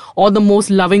world, or the most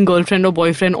loving girlfriend or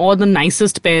boyfriend, or the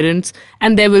nicest parents,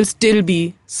 and there will still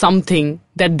be something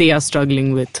that they are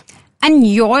struggling with. And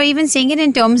you're even saying it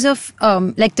in terms of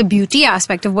like the beauty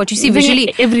aspect of what you see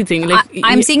visually. Everything. Like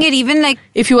I'm seeing it even like...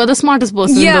 if you are the smartest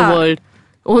person in the world,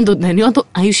 oh, then you are the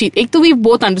Ayushi. Ek to we've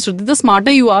both understood that the smarter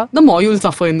you are, the more you'll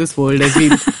suffer in this world, I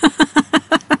feel.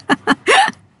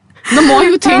 The more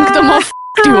you think, the more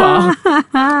f***ed you are.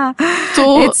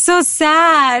 So it's so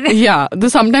sad. Yeah,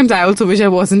 sometimes I also wish I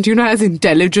wasn't, as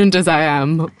intelligent as I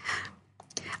am.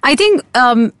 I think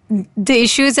the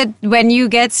issue is that when you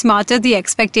get smarter, the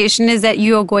expectation is that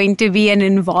you are going to be an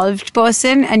involved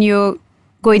person and you're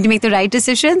going to make the right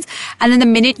decisions. And then the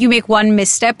minute you make one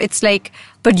misstep, it's like,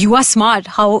 but you are smart.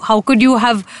 How could you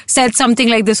have said something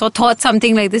like this or thought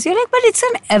something like this? You're like, but it's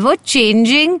an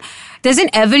ever-changing... There's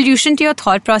an evolution to your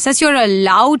thought process. You're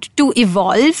allowed to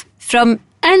evolve from...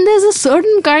 And there's a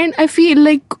certain kind, I feel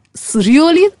like,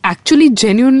 really, actually,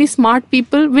 genuinely smart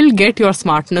people will get your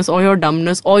smartness or your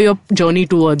dumbness or your journey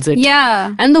towards it.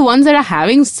 Yeah. And the ones that are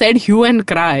having said hue and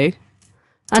cry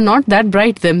are not that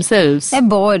bright themselves. They're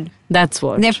bored. That's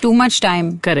what. They have too much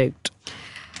time. Correct.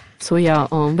 So yeah,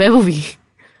 where were we?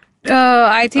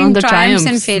 I think On the triumphs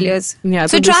and triumphs. Failures. Yeah.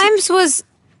 So triumphs was...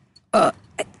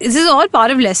 this is all part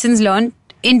of lessons learned.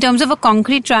 In terms of a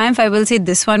concrete triumph, I will say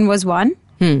this one was one.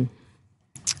 And...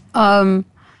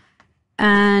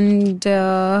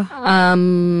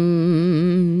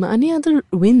 any other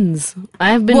wins?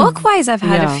 I have been... Work-wise, I've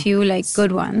had a few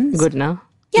good ones. Good now.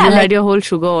 Yeah, you had your whole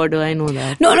sugar order, I know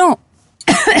that. No.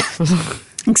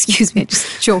 Excuse me, I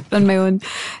just choked on my own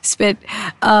spit.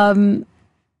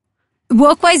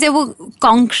 Work-wise, there were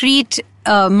concrete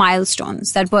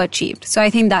milestones that were achieved. So I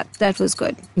think that was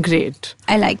good. Great.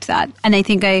 I liked that. And I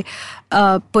think I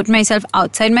put myself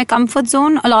outside my comfort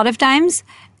zone a lot of times.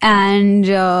 And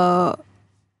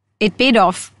it paid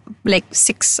off. Like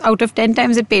 6 out of 10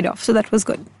 times it paid off. So that was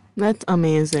good. That's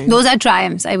amazing. Those are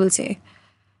triumphs, I will say.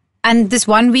 And this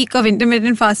 1 week of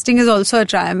intermittent fasting is also a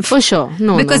triumph. For sure.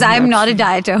 Because I'm not a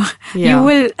dieter. Yeah. You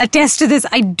will attest to this.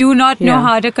 I do not know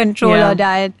how to control or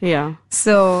diet. Yeah.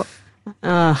 So...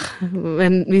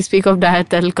 when we speak of diet,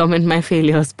 that'll come in my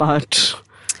failures part.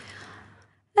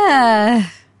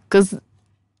 Because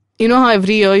you know how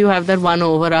every year you have that one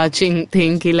overarching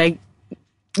thing, like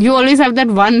you always have that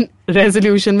one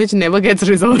resolution which never gets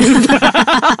resolved.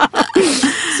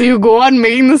 So you go on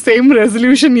making the same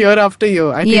resolution year after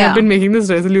year. I think I've been making this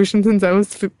resolution since I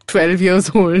was 12 years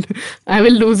old. I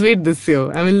will lose weight this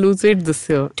year.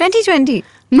 2020.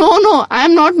 No, I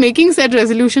am not making said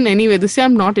resolution anyway. This year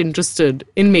I'm not interested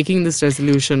in making this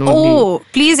resolution only. Oh,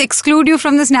 please exclude you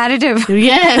from this narrative.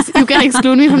 Yes, you can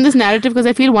exclude me from this narrative because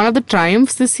I feel one of the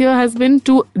triumphs this year has been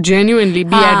to genuinely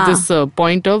be at this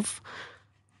point of,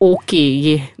 okay,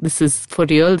 yeah, this is for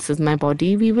real, this is my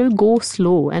body. We will go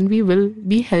slow and we will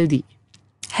be healthy.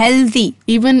 Healthy.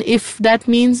 Even if that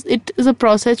means it is a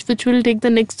process which will take the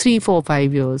next 3, 4,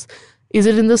 5 years. Is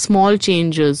it in the small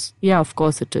changes? Yeah, of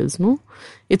course it is, no?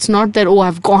 It's not that,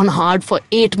 I've gone hard for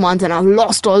 8 months and I've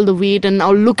lost all the weight and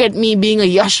now look at me being a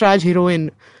Yash Raj heroine.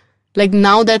 Like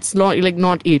now that's not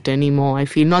it anymore, I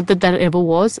feel. Not that ever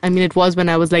was. I mean, it was when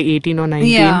I was like 18 or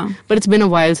 19. But it's been a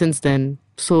while since then.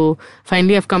 So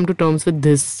finally I've come to terms with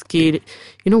this. You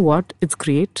know what? It's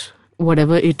great.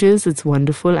 Whatever it is, it's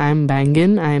wonderful. I'm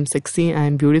banging. I am sexy. I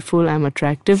am beautiful. I'm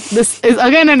attractive. This is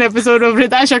again an episode of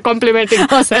Rytasha complimenting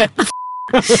herself.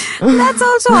 That's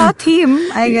also our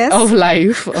theme, I guess. Of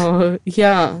life.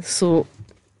 So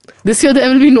this year there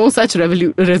will be no such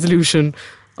resolution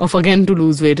of again to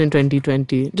lose weight in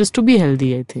 2020. Just to be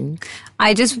healthy, I think.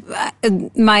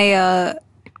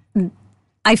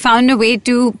 I found a way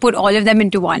to put all of them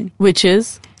into one. Which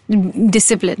is?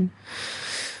 Discipline.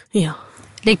 Yeah.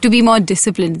 Like to be more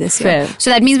disciplined this year. Fair.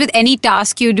 So that means with any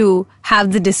task you do,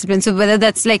 have the discipline. So whether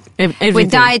that's like everything.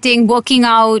 With dieting, working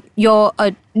out, your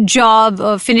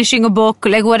job, finishing a book,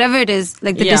 like whatever it is,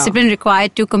 like the discipline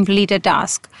required to complete a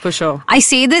task. For sure. I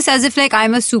say this as if like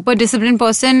I'm a super disciplined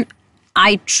person.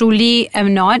 I truly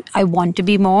am not. I want to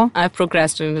be more. I've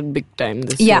procrastinated big time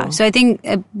this year. Yeah. So I think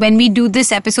when we do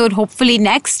this episode, hopefully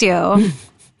next year,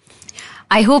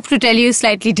 I hope to tell you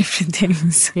slightly different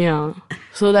things. Yeah.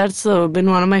 So that's been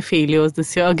one of my failures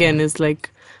this year. Again, is like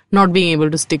not being able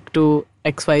to stick to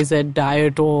XYZ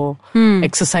diet or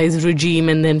exercise regime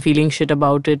and then feeling shit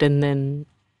about it and then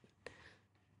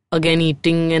again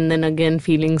eating and then again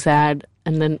feeling sad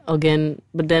and then again.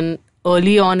 But then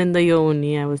early on in the year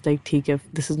only, I was like, "Theek hai,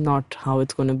 this is not how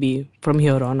it's going to be from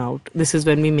here on out. This is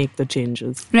when we make the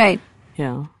changes." Right.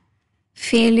 Yeah.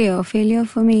 Failure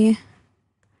for me.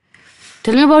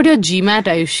 Tell me about your GMAT,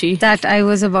 Ayushi. That I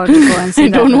was about to go and say. I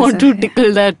don't want to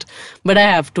tickle that, but I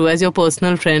have to as your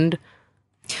personal friend.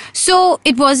 So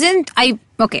it wasn't.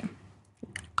 Okay.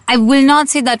 I will not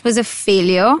say that was a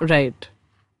failure. Right.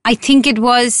 I think it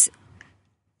was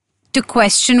to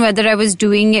question whether I was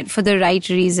doing it for the right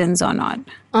reasons or not.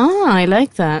 I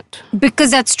like that.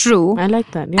 Because that's true. I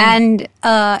like that, yeah. And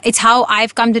it's how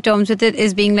I've come to terms with it,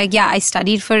 is being like, yeah, I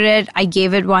studied for it. I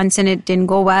gave it once and it didn't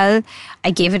go well.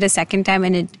 I gave it a second time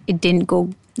and it didn't go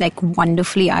like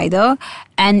wonderfully either.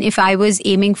 And if I was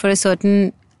aiming for a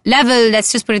certain level,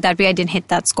 let's just put it that way, I didn't hit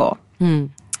that score.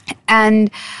 And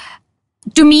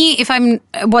to me, if I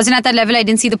wasn't at that level, I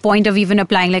didn't see the point of even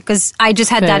applying. Like, because I just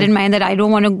had that in mind that I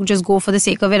don't want to just go for the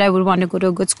sake of it. I would want to go to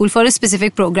a good school for a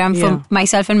specific program for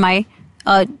myself and my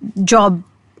job,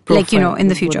 profile, like, in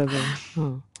the future.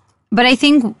 But I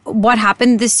think what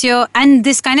happened this year, and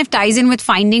this kind of ties in with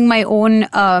finding my own,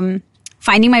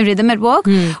 finding my rhythm at work,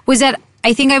 was that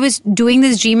I think I was doing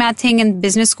this GMAT thing in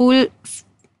business school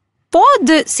for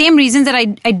the same reasons that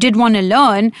I did want to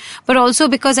learn, but also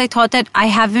because I thought that I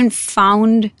haven't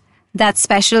found that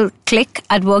special click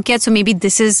at work yet. So maybe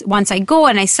this is, once I go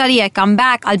and I study, I come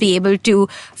back, I'll be able to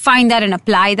find that and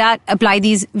apply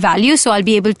these values. So I'll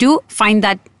be able to find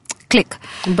that click.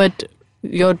 But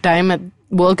your time at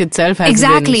work itself has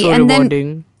exactly. been so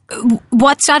rewarding. Then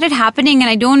what started happening, and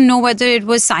I don't know whether it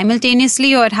was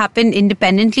simultaneously or it happened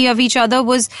independently of each other,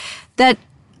 was that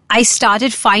I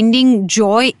started finding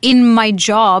joy in my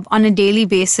job on a daily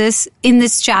basis, in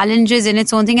this challenges in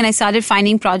its own thing. And I started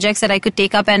finding projects that I could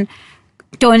take up and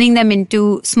turning them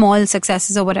into small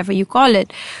successes or whatever you call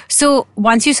it. So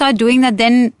once you start doing that,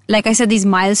 then, like I said, these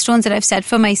milestones that I've set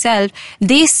for myself,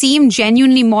 they seem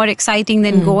genuinely more exciting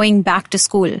than going back to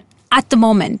school at the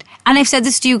moment. And I've said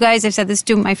this to you guys, I've said this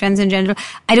to my friends in general.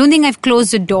 I don't think I've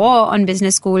closed the door on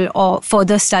business school or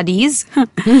further studies.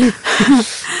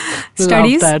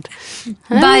 Studies. Love that.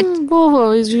 But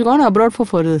you've gone abroad for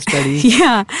further studies.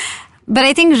 Yeah. But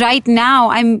I think right now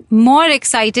I'm more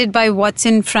excited by what's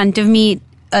in front of me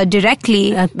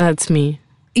directly. That's me.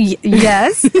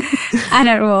 Yes. And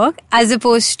at work, as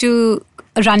opposed to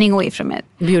running away from it.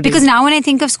 Beauty. Because now when I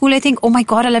think of school, I think, oh my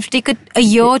God, I'll have to take a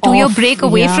year, 2 year break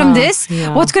away from this.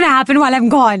 Yeah. What's going to happen while I'm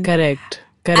gone? Correct.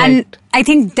 And I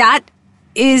think that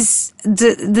is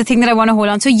the thing that I want to hold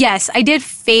on. So yes, I did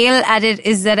fail at it,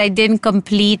 is that I didn't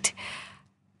complete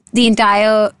the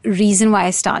entire reason why I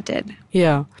started.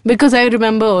 Yeah. Because I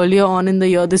remember earlier on in the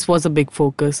year, this was a big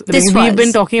focus. We've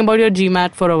been talking about your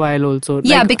GMAT for a while also.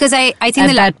 Yeah, because I think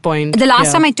at that point, the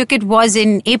last time I took it was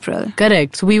in April.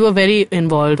 Correct. So we were very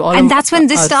involved. And that's when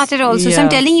this started also. Yeah. So I'm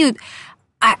telling you,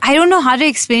 I don't know how to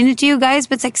explain it to you guys,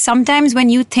 but it's like sometimes when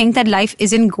you think that life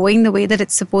isn't going the way that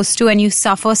it's supposed to, and you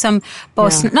suffer some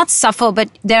not suffer, but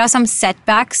there are some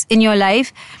setbacks in your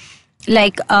life.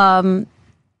 Like, in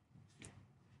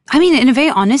a very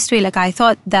honest way, like I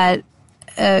thought that,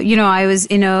 I was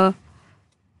in a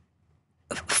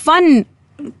fun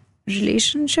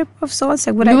relationship of sorts.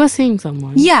 Like you were seeing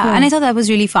someone. Yeah, and I thought that was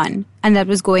really fun and that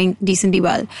was going decently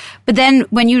well. But then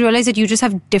when you realize that you just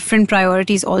have different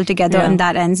priorities altogether and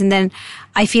that ends. And then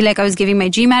I feel like I was giving my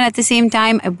GMAT at the same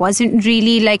time. I wasn't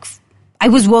really I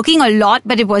was working a lot,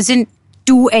 but it wasn't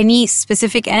to any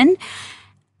specific end.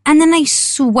 And then I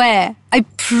swear, I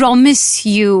promise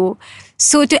you,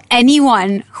 so to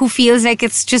anyone who feels like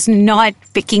it's just not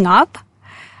picking up,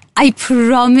 I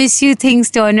promise you things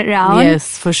turn around.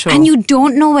 Yes, for sure. And you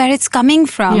don't know where it's coming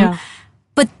from. Yeah.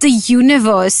 But the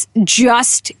universe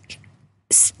just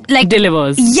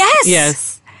delivers. Yes.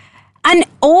 Yes. And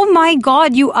oh my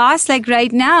God, you asked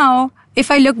right now, if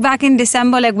I look back in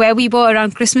December, where we were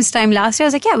around Christmas time last year, I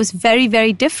was like, yeah, it was very,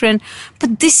 very different.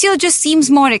 But this year just seems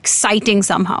more exciting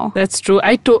somehow. That's true.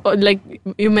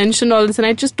 You mentioned all this and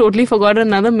I just totally forgot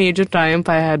another major triumph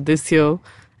I had this year.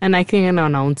 And I can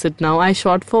announce it now. I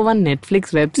shot for one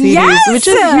Netflix web series, which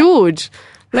is huge.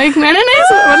 मैंने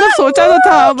नहीं सोचा तो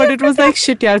था, but it was like,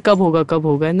 shit यार, कब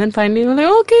होगा? And then finally, I'm like,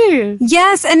 okay.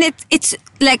 Yes, and it's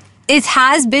it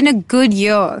has been a good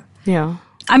year. Yeah.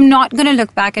 I'm not going to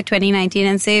look back at 2019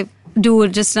 and say,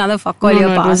 dude, just another fuck all year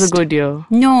passed. No, it was a good year.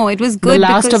 No, it was good. The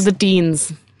last of the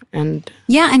teens. And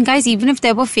guys, even if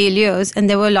there were failures and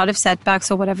there were a lot of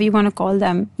setbacks or whatever you want to call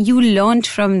them, you learned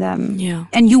from them. Yeah.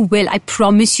 And you will. I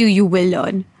promise you will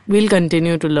learn. We'll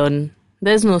continue to learn.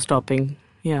 There's no stopping.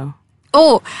 Yeah.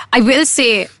 Oh, I will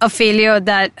say a failure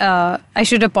that I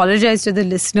should apologize to the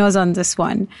listeners on this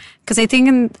one. Because I think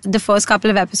in the first couple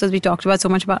of episodes, we talked about so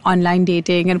much about online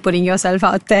dating and putting yourself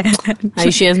out there.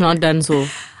 Ayushi has not done so.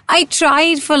 I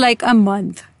tried for like a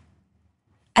month.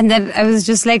 And then I was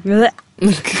just like...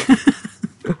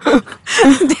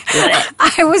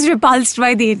 I was repulsed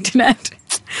by the internet.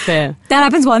 Fair. That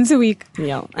happens once a week.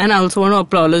 Yeah. And I also want to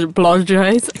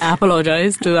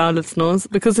apologize to our listeners,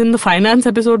 because in the finance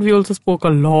episode, we also spoke a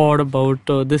lot about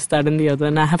this, that and the other.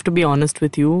 And I have to be honest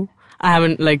with you. I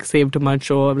haven't like saved much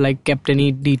or like kept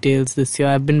any details this year.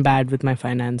 I've been bad with my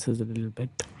finances a little bit.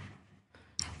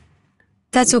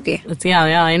 That's okay.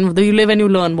 Yeah. And you live and you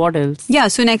learn. What else? Yeah,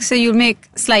 so next year you'll make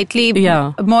slightly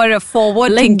more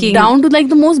forward like thinking. Down to like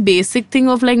the most basic thing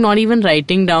of like not even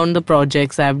writing down the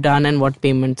projects I've done and what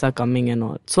payments are coming and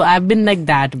all. So I've been like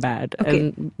that bad. Okay.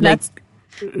 And like,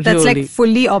 that's really, like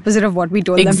fully opposite of what we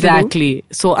told them to do. Exactly.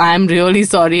 So I'm really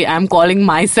sorry. I'm calling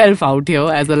myself out here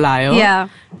as a liar. Yeah.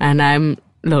 And I'm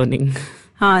learning.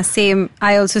 Same.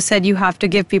 I also said you have to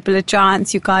give people a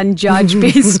chance. You can't judge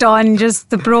based on just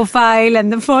the profile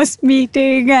and the first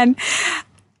meeting. And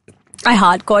I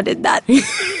hardcore did that.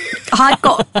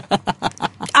 Hardcore.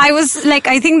 I was like,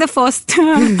 I think the first...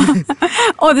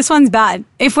 oh, this one's bad.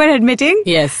 If we're admitting...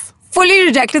 Yes. Fully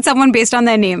rejected someone based on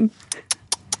their name.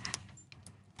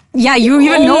 Yeah, you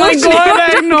even know it. Oh my God,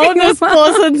 I know this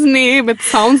person's name. It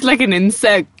sounds like an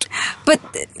insect. But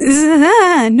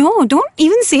no, don't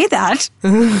even say that.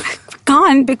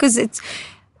 Can't, because it's...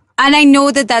 And I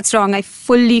know that that's wrong. I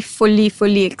fully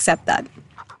accept that.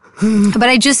 But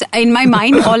I just, in my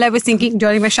mind, all I was thinking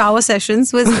during my shower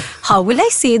sessions was, how will I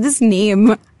say this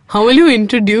name? How will you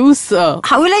introduce? How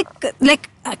will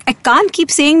I can't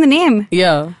keep saying the name.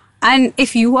 Yeah. And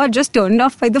if you are just turned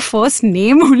off by the first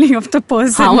name only of the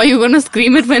person... How are you going to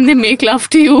scream it when they make love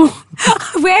to you?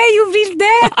 Where you reached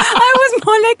there? I was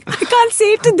more like, I can't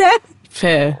say it to them.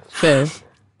 Fair.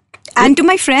 And to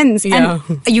my friends. Yeah.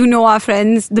 And you know our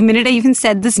friends. The minute I even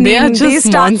said this they name... are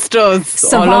just monsters.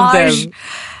 Savage. All of them.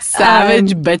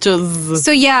 Savage bitches.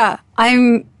 So yeah,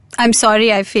 I'm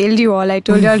sorry I failed you all. I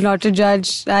told you all not to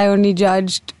judge. I only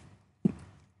judged.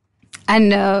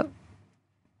 And...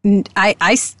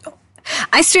 I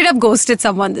straight up ghosted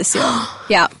someone this year.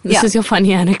 Yeah. This is your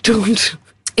funny anecdote.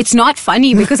 It's not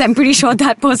funny because I'm pretty sure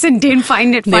that person didn't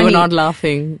find it funny. They were not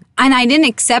laughing. And I didn't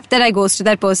accept that I ghosted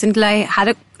that person till I had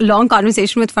a long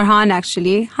conversation with Farhan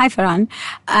actually. Hi Farhan.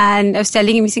 And I was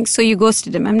telling him, he's saying, so you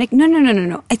ghosted him. I'm like,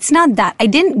 no. It's not that. I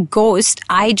didn't ghost.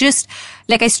 I just,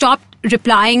 I stopped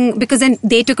replying because then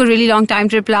they took a really long time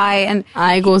to reply. And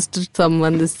I ghosted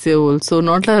someone this year also.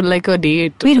 Not like a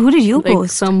date. Wait, who did you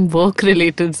ghost? Some work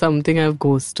related something I've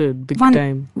ghosted big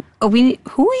time. Who are you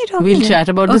talking We'll chat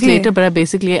about this later, but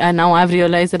now I've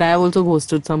realized that I have also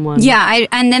ghosted someone. Yeah,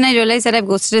 and then I realized that I've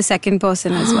ghosted a second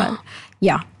person as well.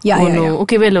 Yeah.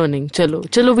 Okay, we're learning.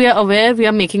 Chalo, we are aware, we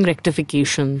are making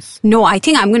rectifications. No, I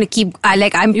think I'm going to keep, I'm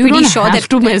you pretty don't sure have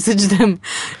to message them.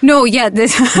 No, yeah,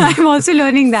 I'm also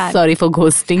learning that. Sorry for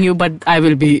ghosting you, but I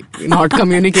will be not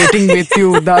communicating with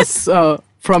you thus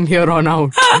from here on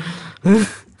out.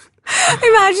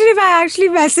 Imagine if I actually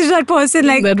messaged that person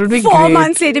that would be 4 great.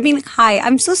 months later being like, hi,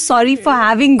 I'm so sorry for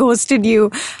having ghosted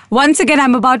you. Once again,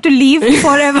 I'm about to leave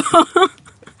forever.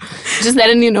 Just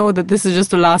letting you know that this is just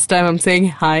the last time I'm saying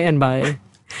hi and bye.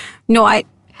 No,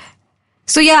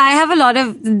 So yeah, I have a lot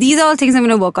of... These are all things I'm going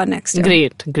to work on next year.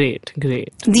 Great.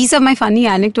 These are my funny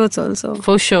anecdotes also.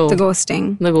 For sure. The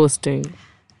ghosting.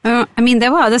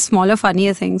 There were other smaller,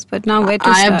 funnier things, but now where to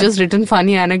start? I have just written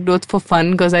funny anecdotes for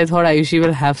fun because I thought Ayushi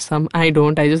will have some. I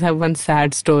don't. I just have one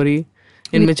sad story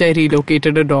in which I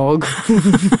relocated a dog.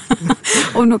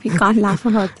 Oh no, we can't laugh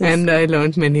about this. And I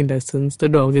learned many lessons. The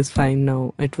dog is fine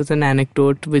now. It was an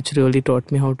anecdote which really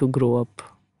taught me how to grow up.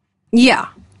 Yeah.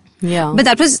 But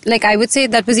that was, I would say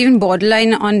that was even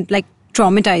borderline on,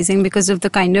 traumatizing because of the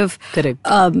kind of... Correct.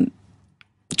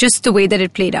 Just the way that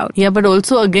it played out. Yeah, but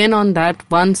also again on that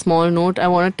one small note, I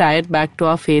want to tie it back to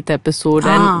our faith episode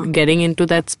and getting into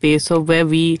that space of where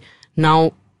we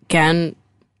now can,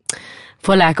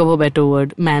 for lack of a better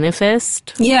word,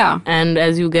 manifest. Yeah. And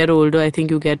as you get older, I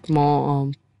think you get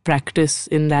more practice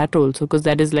in that also, because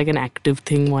that is like an active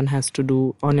thing one has to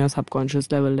do on your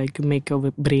subconscious level, like you make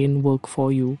your brain work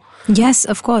for you. Yes,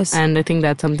 of course. And I think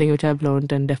that's something which I've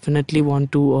learned and definitely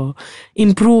want to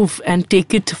improve and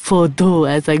take it further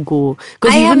as I go.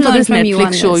 Because even for this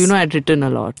Netflix show, I'd written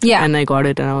a lot. Yeah. And I got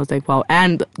it and I was like, wow.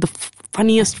 And the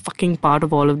funniest fucking part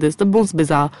of all of this, the most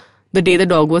bizarre the day the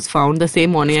dog was found, the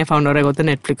same morning I found out I got the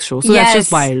Netflix show. So that's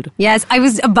just wild. Yes, I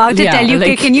was about to tell you,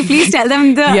 like, can you please tell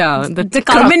them the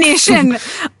culmination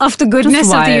of the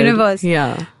goodness of the universe?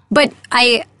 Yeah. But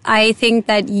I think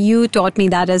that you taught me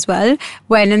that as well.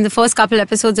 When in the first couple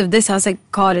episodes of this, I was like,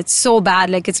 God, it's so bad.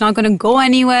 Like, it's not going to go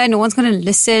anywhere. No one's going to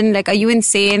listen. Like, are you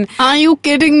insane? Are you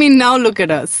kidding me? Now look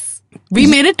at us. We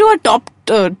made it to a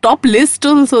top list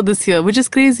also this year, which is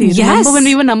crazy. Yes. Remember when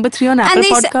we were number 3 on Apple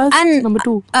Podcasts? Number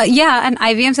 2. And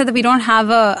IVM said that we don't have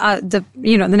the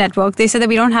network. They said that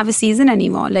we don't have a season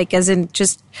anymore. Like, as in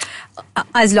just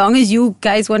as long as you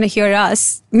guys want to hear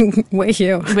us, we're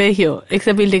here. We're here.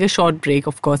 Except we'll take a short break,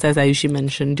 of course, as Ayushi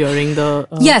mentioned during the.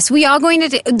 Yes, we are going to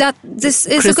take that. This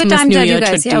is Christmas, a good time to tell you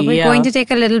guys. Chutti, We're going to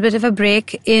take a little bit of a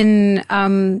break in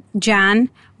Jan.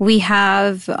 We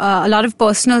have a lot of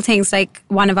personal things, like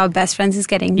one of our best friends is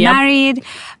getting married.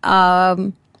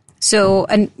 And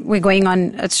we're going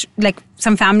on like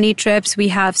some family trips. We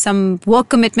have some work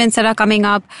commitments that are coming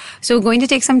up. So we're going to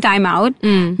take some time out.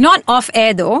 Not off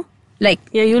air though. Like,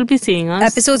 yeah, you'll be seeing us.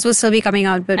 Episodes will still be coming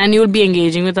out. And you'll be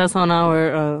engaging with us on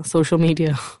our social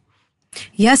media.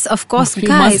 Yes, of course, you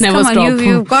guys. Must never come stop. on,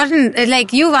 you've gotten,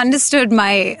 like, you've understood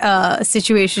my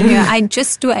situation here. I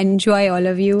just to enjoy all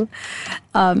of you.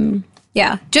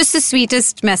 Just the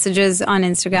sweetest messages on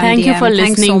Instagram. Thank DM. you for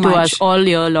listening to much. us all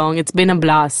year long. It's been a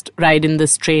blast riding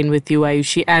this train with you,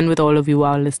 Ayushi, and with all of you,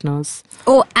 our listeners.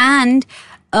 Oh, and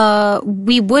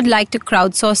we would like to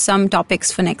crowdsource some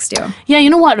topics for next year. Yeah, you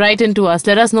know what? Write into us.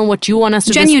 Let us know what you want us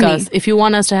to Genuinely. discuss. If you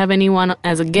want us to have anyone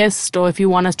as a guest, or if you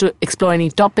want us to explore any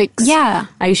topics. Yeah.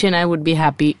 Ayushi and I would be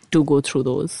happy to go through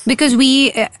those. Because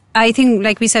I think,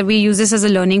 like we said, we use this as a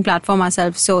learning platform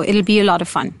ourselves. So it'll be a lot of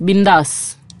fun.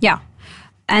 Bindas. Yeah.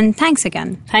 And thanks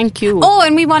again. Thank you. Oh,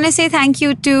 and we want to say thank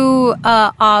you to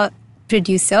our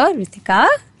producer, Ritika.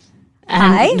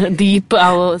 And Deep,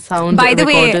 our sound By the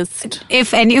recordist. way,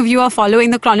 if any of you are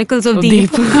following the Chronicles of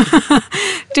Deep,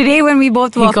 today when we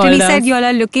both walked in, he said, y'all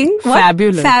are looking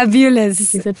fabulous. Fabulous.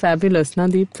 He said fabulous, na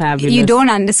Deep? Fabulous. You don't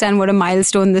understand what a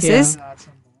milestone this is.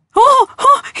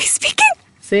 Oh, he's speaking.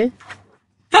 Say?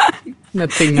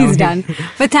 Nothing now. He's done.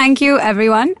 But thank you,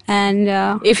 everyone.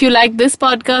 And if you like this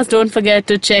podcast, don't forget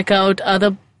to check out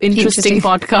other interesting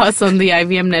podcasts on the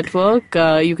IVM network.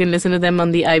 You can listen to them on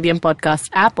the IVM Podcast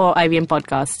app or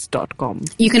ivmpodcasts.com.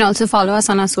 You can also follow us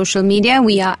on our social media.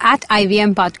 We are at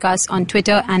IVM Podcast on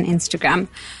Twitter and Instagram.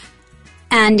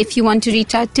 And if you want to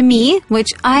reach out to me,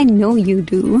 which I know you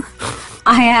do,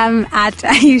 I am at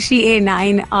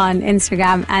AyushiA9 on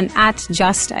Instagram and at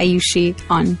Just Ayushi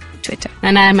on Twitter.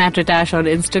 And I am at Rytasha on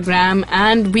Instagram.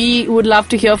 And we would love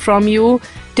to hear from you.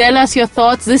 Tell us your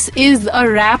thoughts. This is a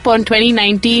wrap on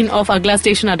 2019 of Agla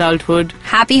Station Adulthood.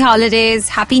 Happy holidays,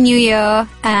 Happy New Year,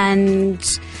 and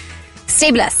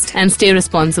stay blessed. And stay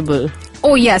responsible.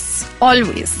 Oh yes,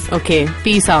 always. Okay,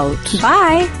 peace out.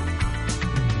 Bye.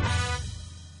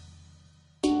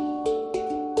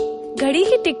 घड़ी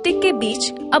की टिक टिक के बीच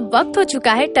अब वक्त हो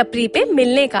चुका है टपरी पे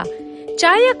मिलने का,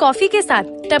 चाय या कॉफी के साथ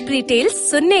टपरी टेल्स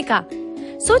सुनने का।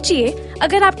 सोचिए,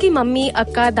 अगर आपकी मम्मी,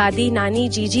 अक्का, दादी, नानी,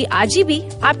 जीजी, आजी भी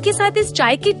आपके साथ इस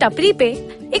चाय की टपरी पे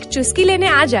एक चुस्की लेने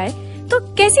आ जाए तो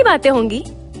कैसी बातें होंगी?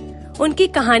 उनकी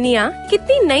कहानियाँ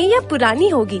कितनी नई या पुरानी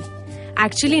होगी?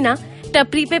 एक्चुअली ना,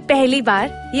 टपरी पे पहली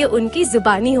बार ये उनकी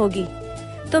जुबानी होगी।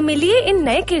 तो मिलिए इन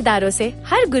नए किरदारों से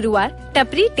हर गुरुवार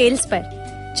टपरी टेल्स पर।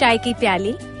 चाय की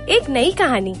प्याली, एक नई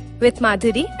कहानी with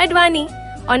Madhuri Advani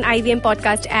on IVM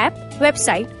Podcast app,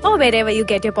 website or wherever you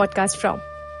get your podcast from.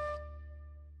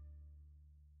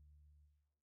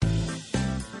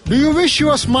 Do you wish you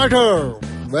were smarter?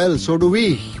 Well, so do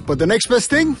we. But the next best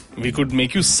thing? We could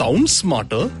make you sound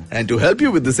smarter. And to help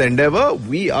you with this endeavor,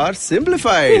 we are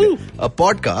Simplified, a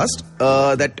podcast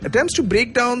that attempts to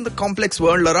break down the complex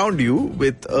world around you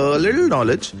with a little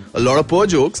knowledge, a lot of poor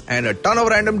jokes, and a ton of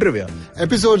random trivia.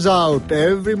 Episodes out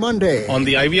every Monday. On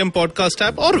the IVM Podcast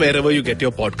app or wherever you get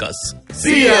your podcasts.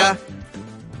 See ya!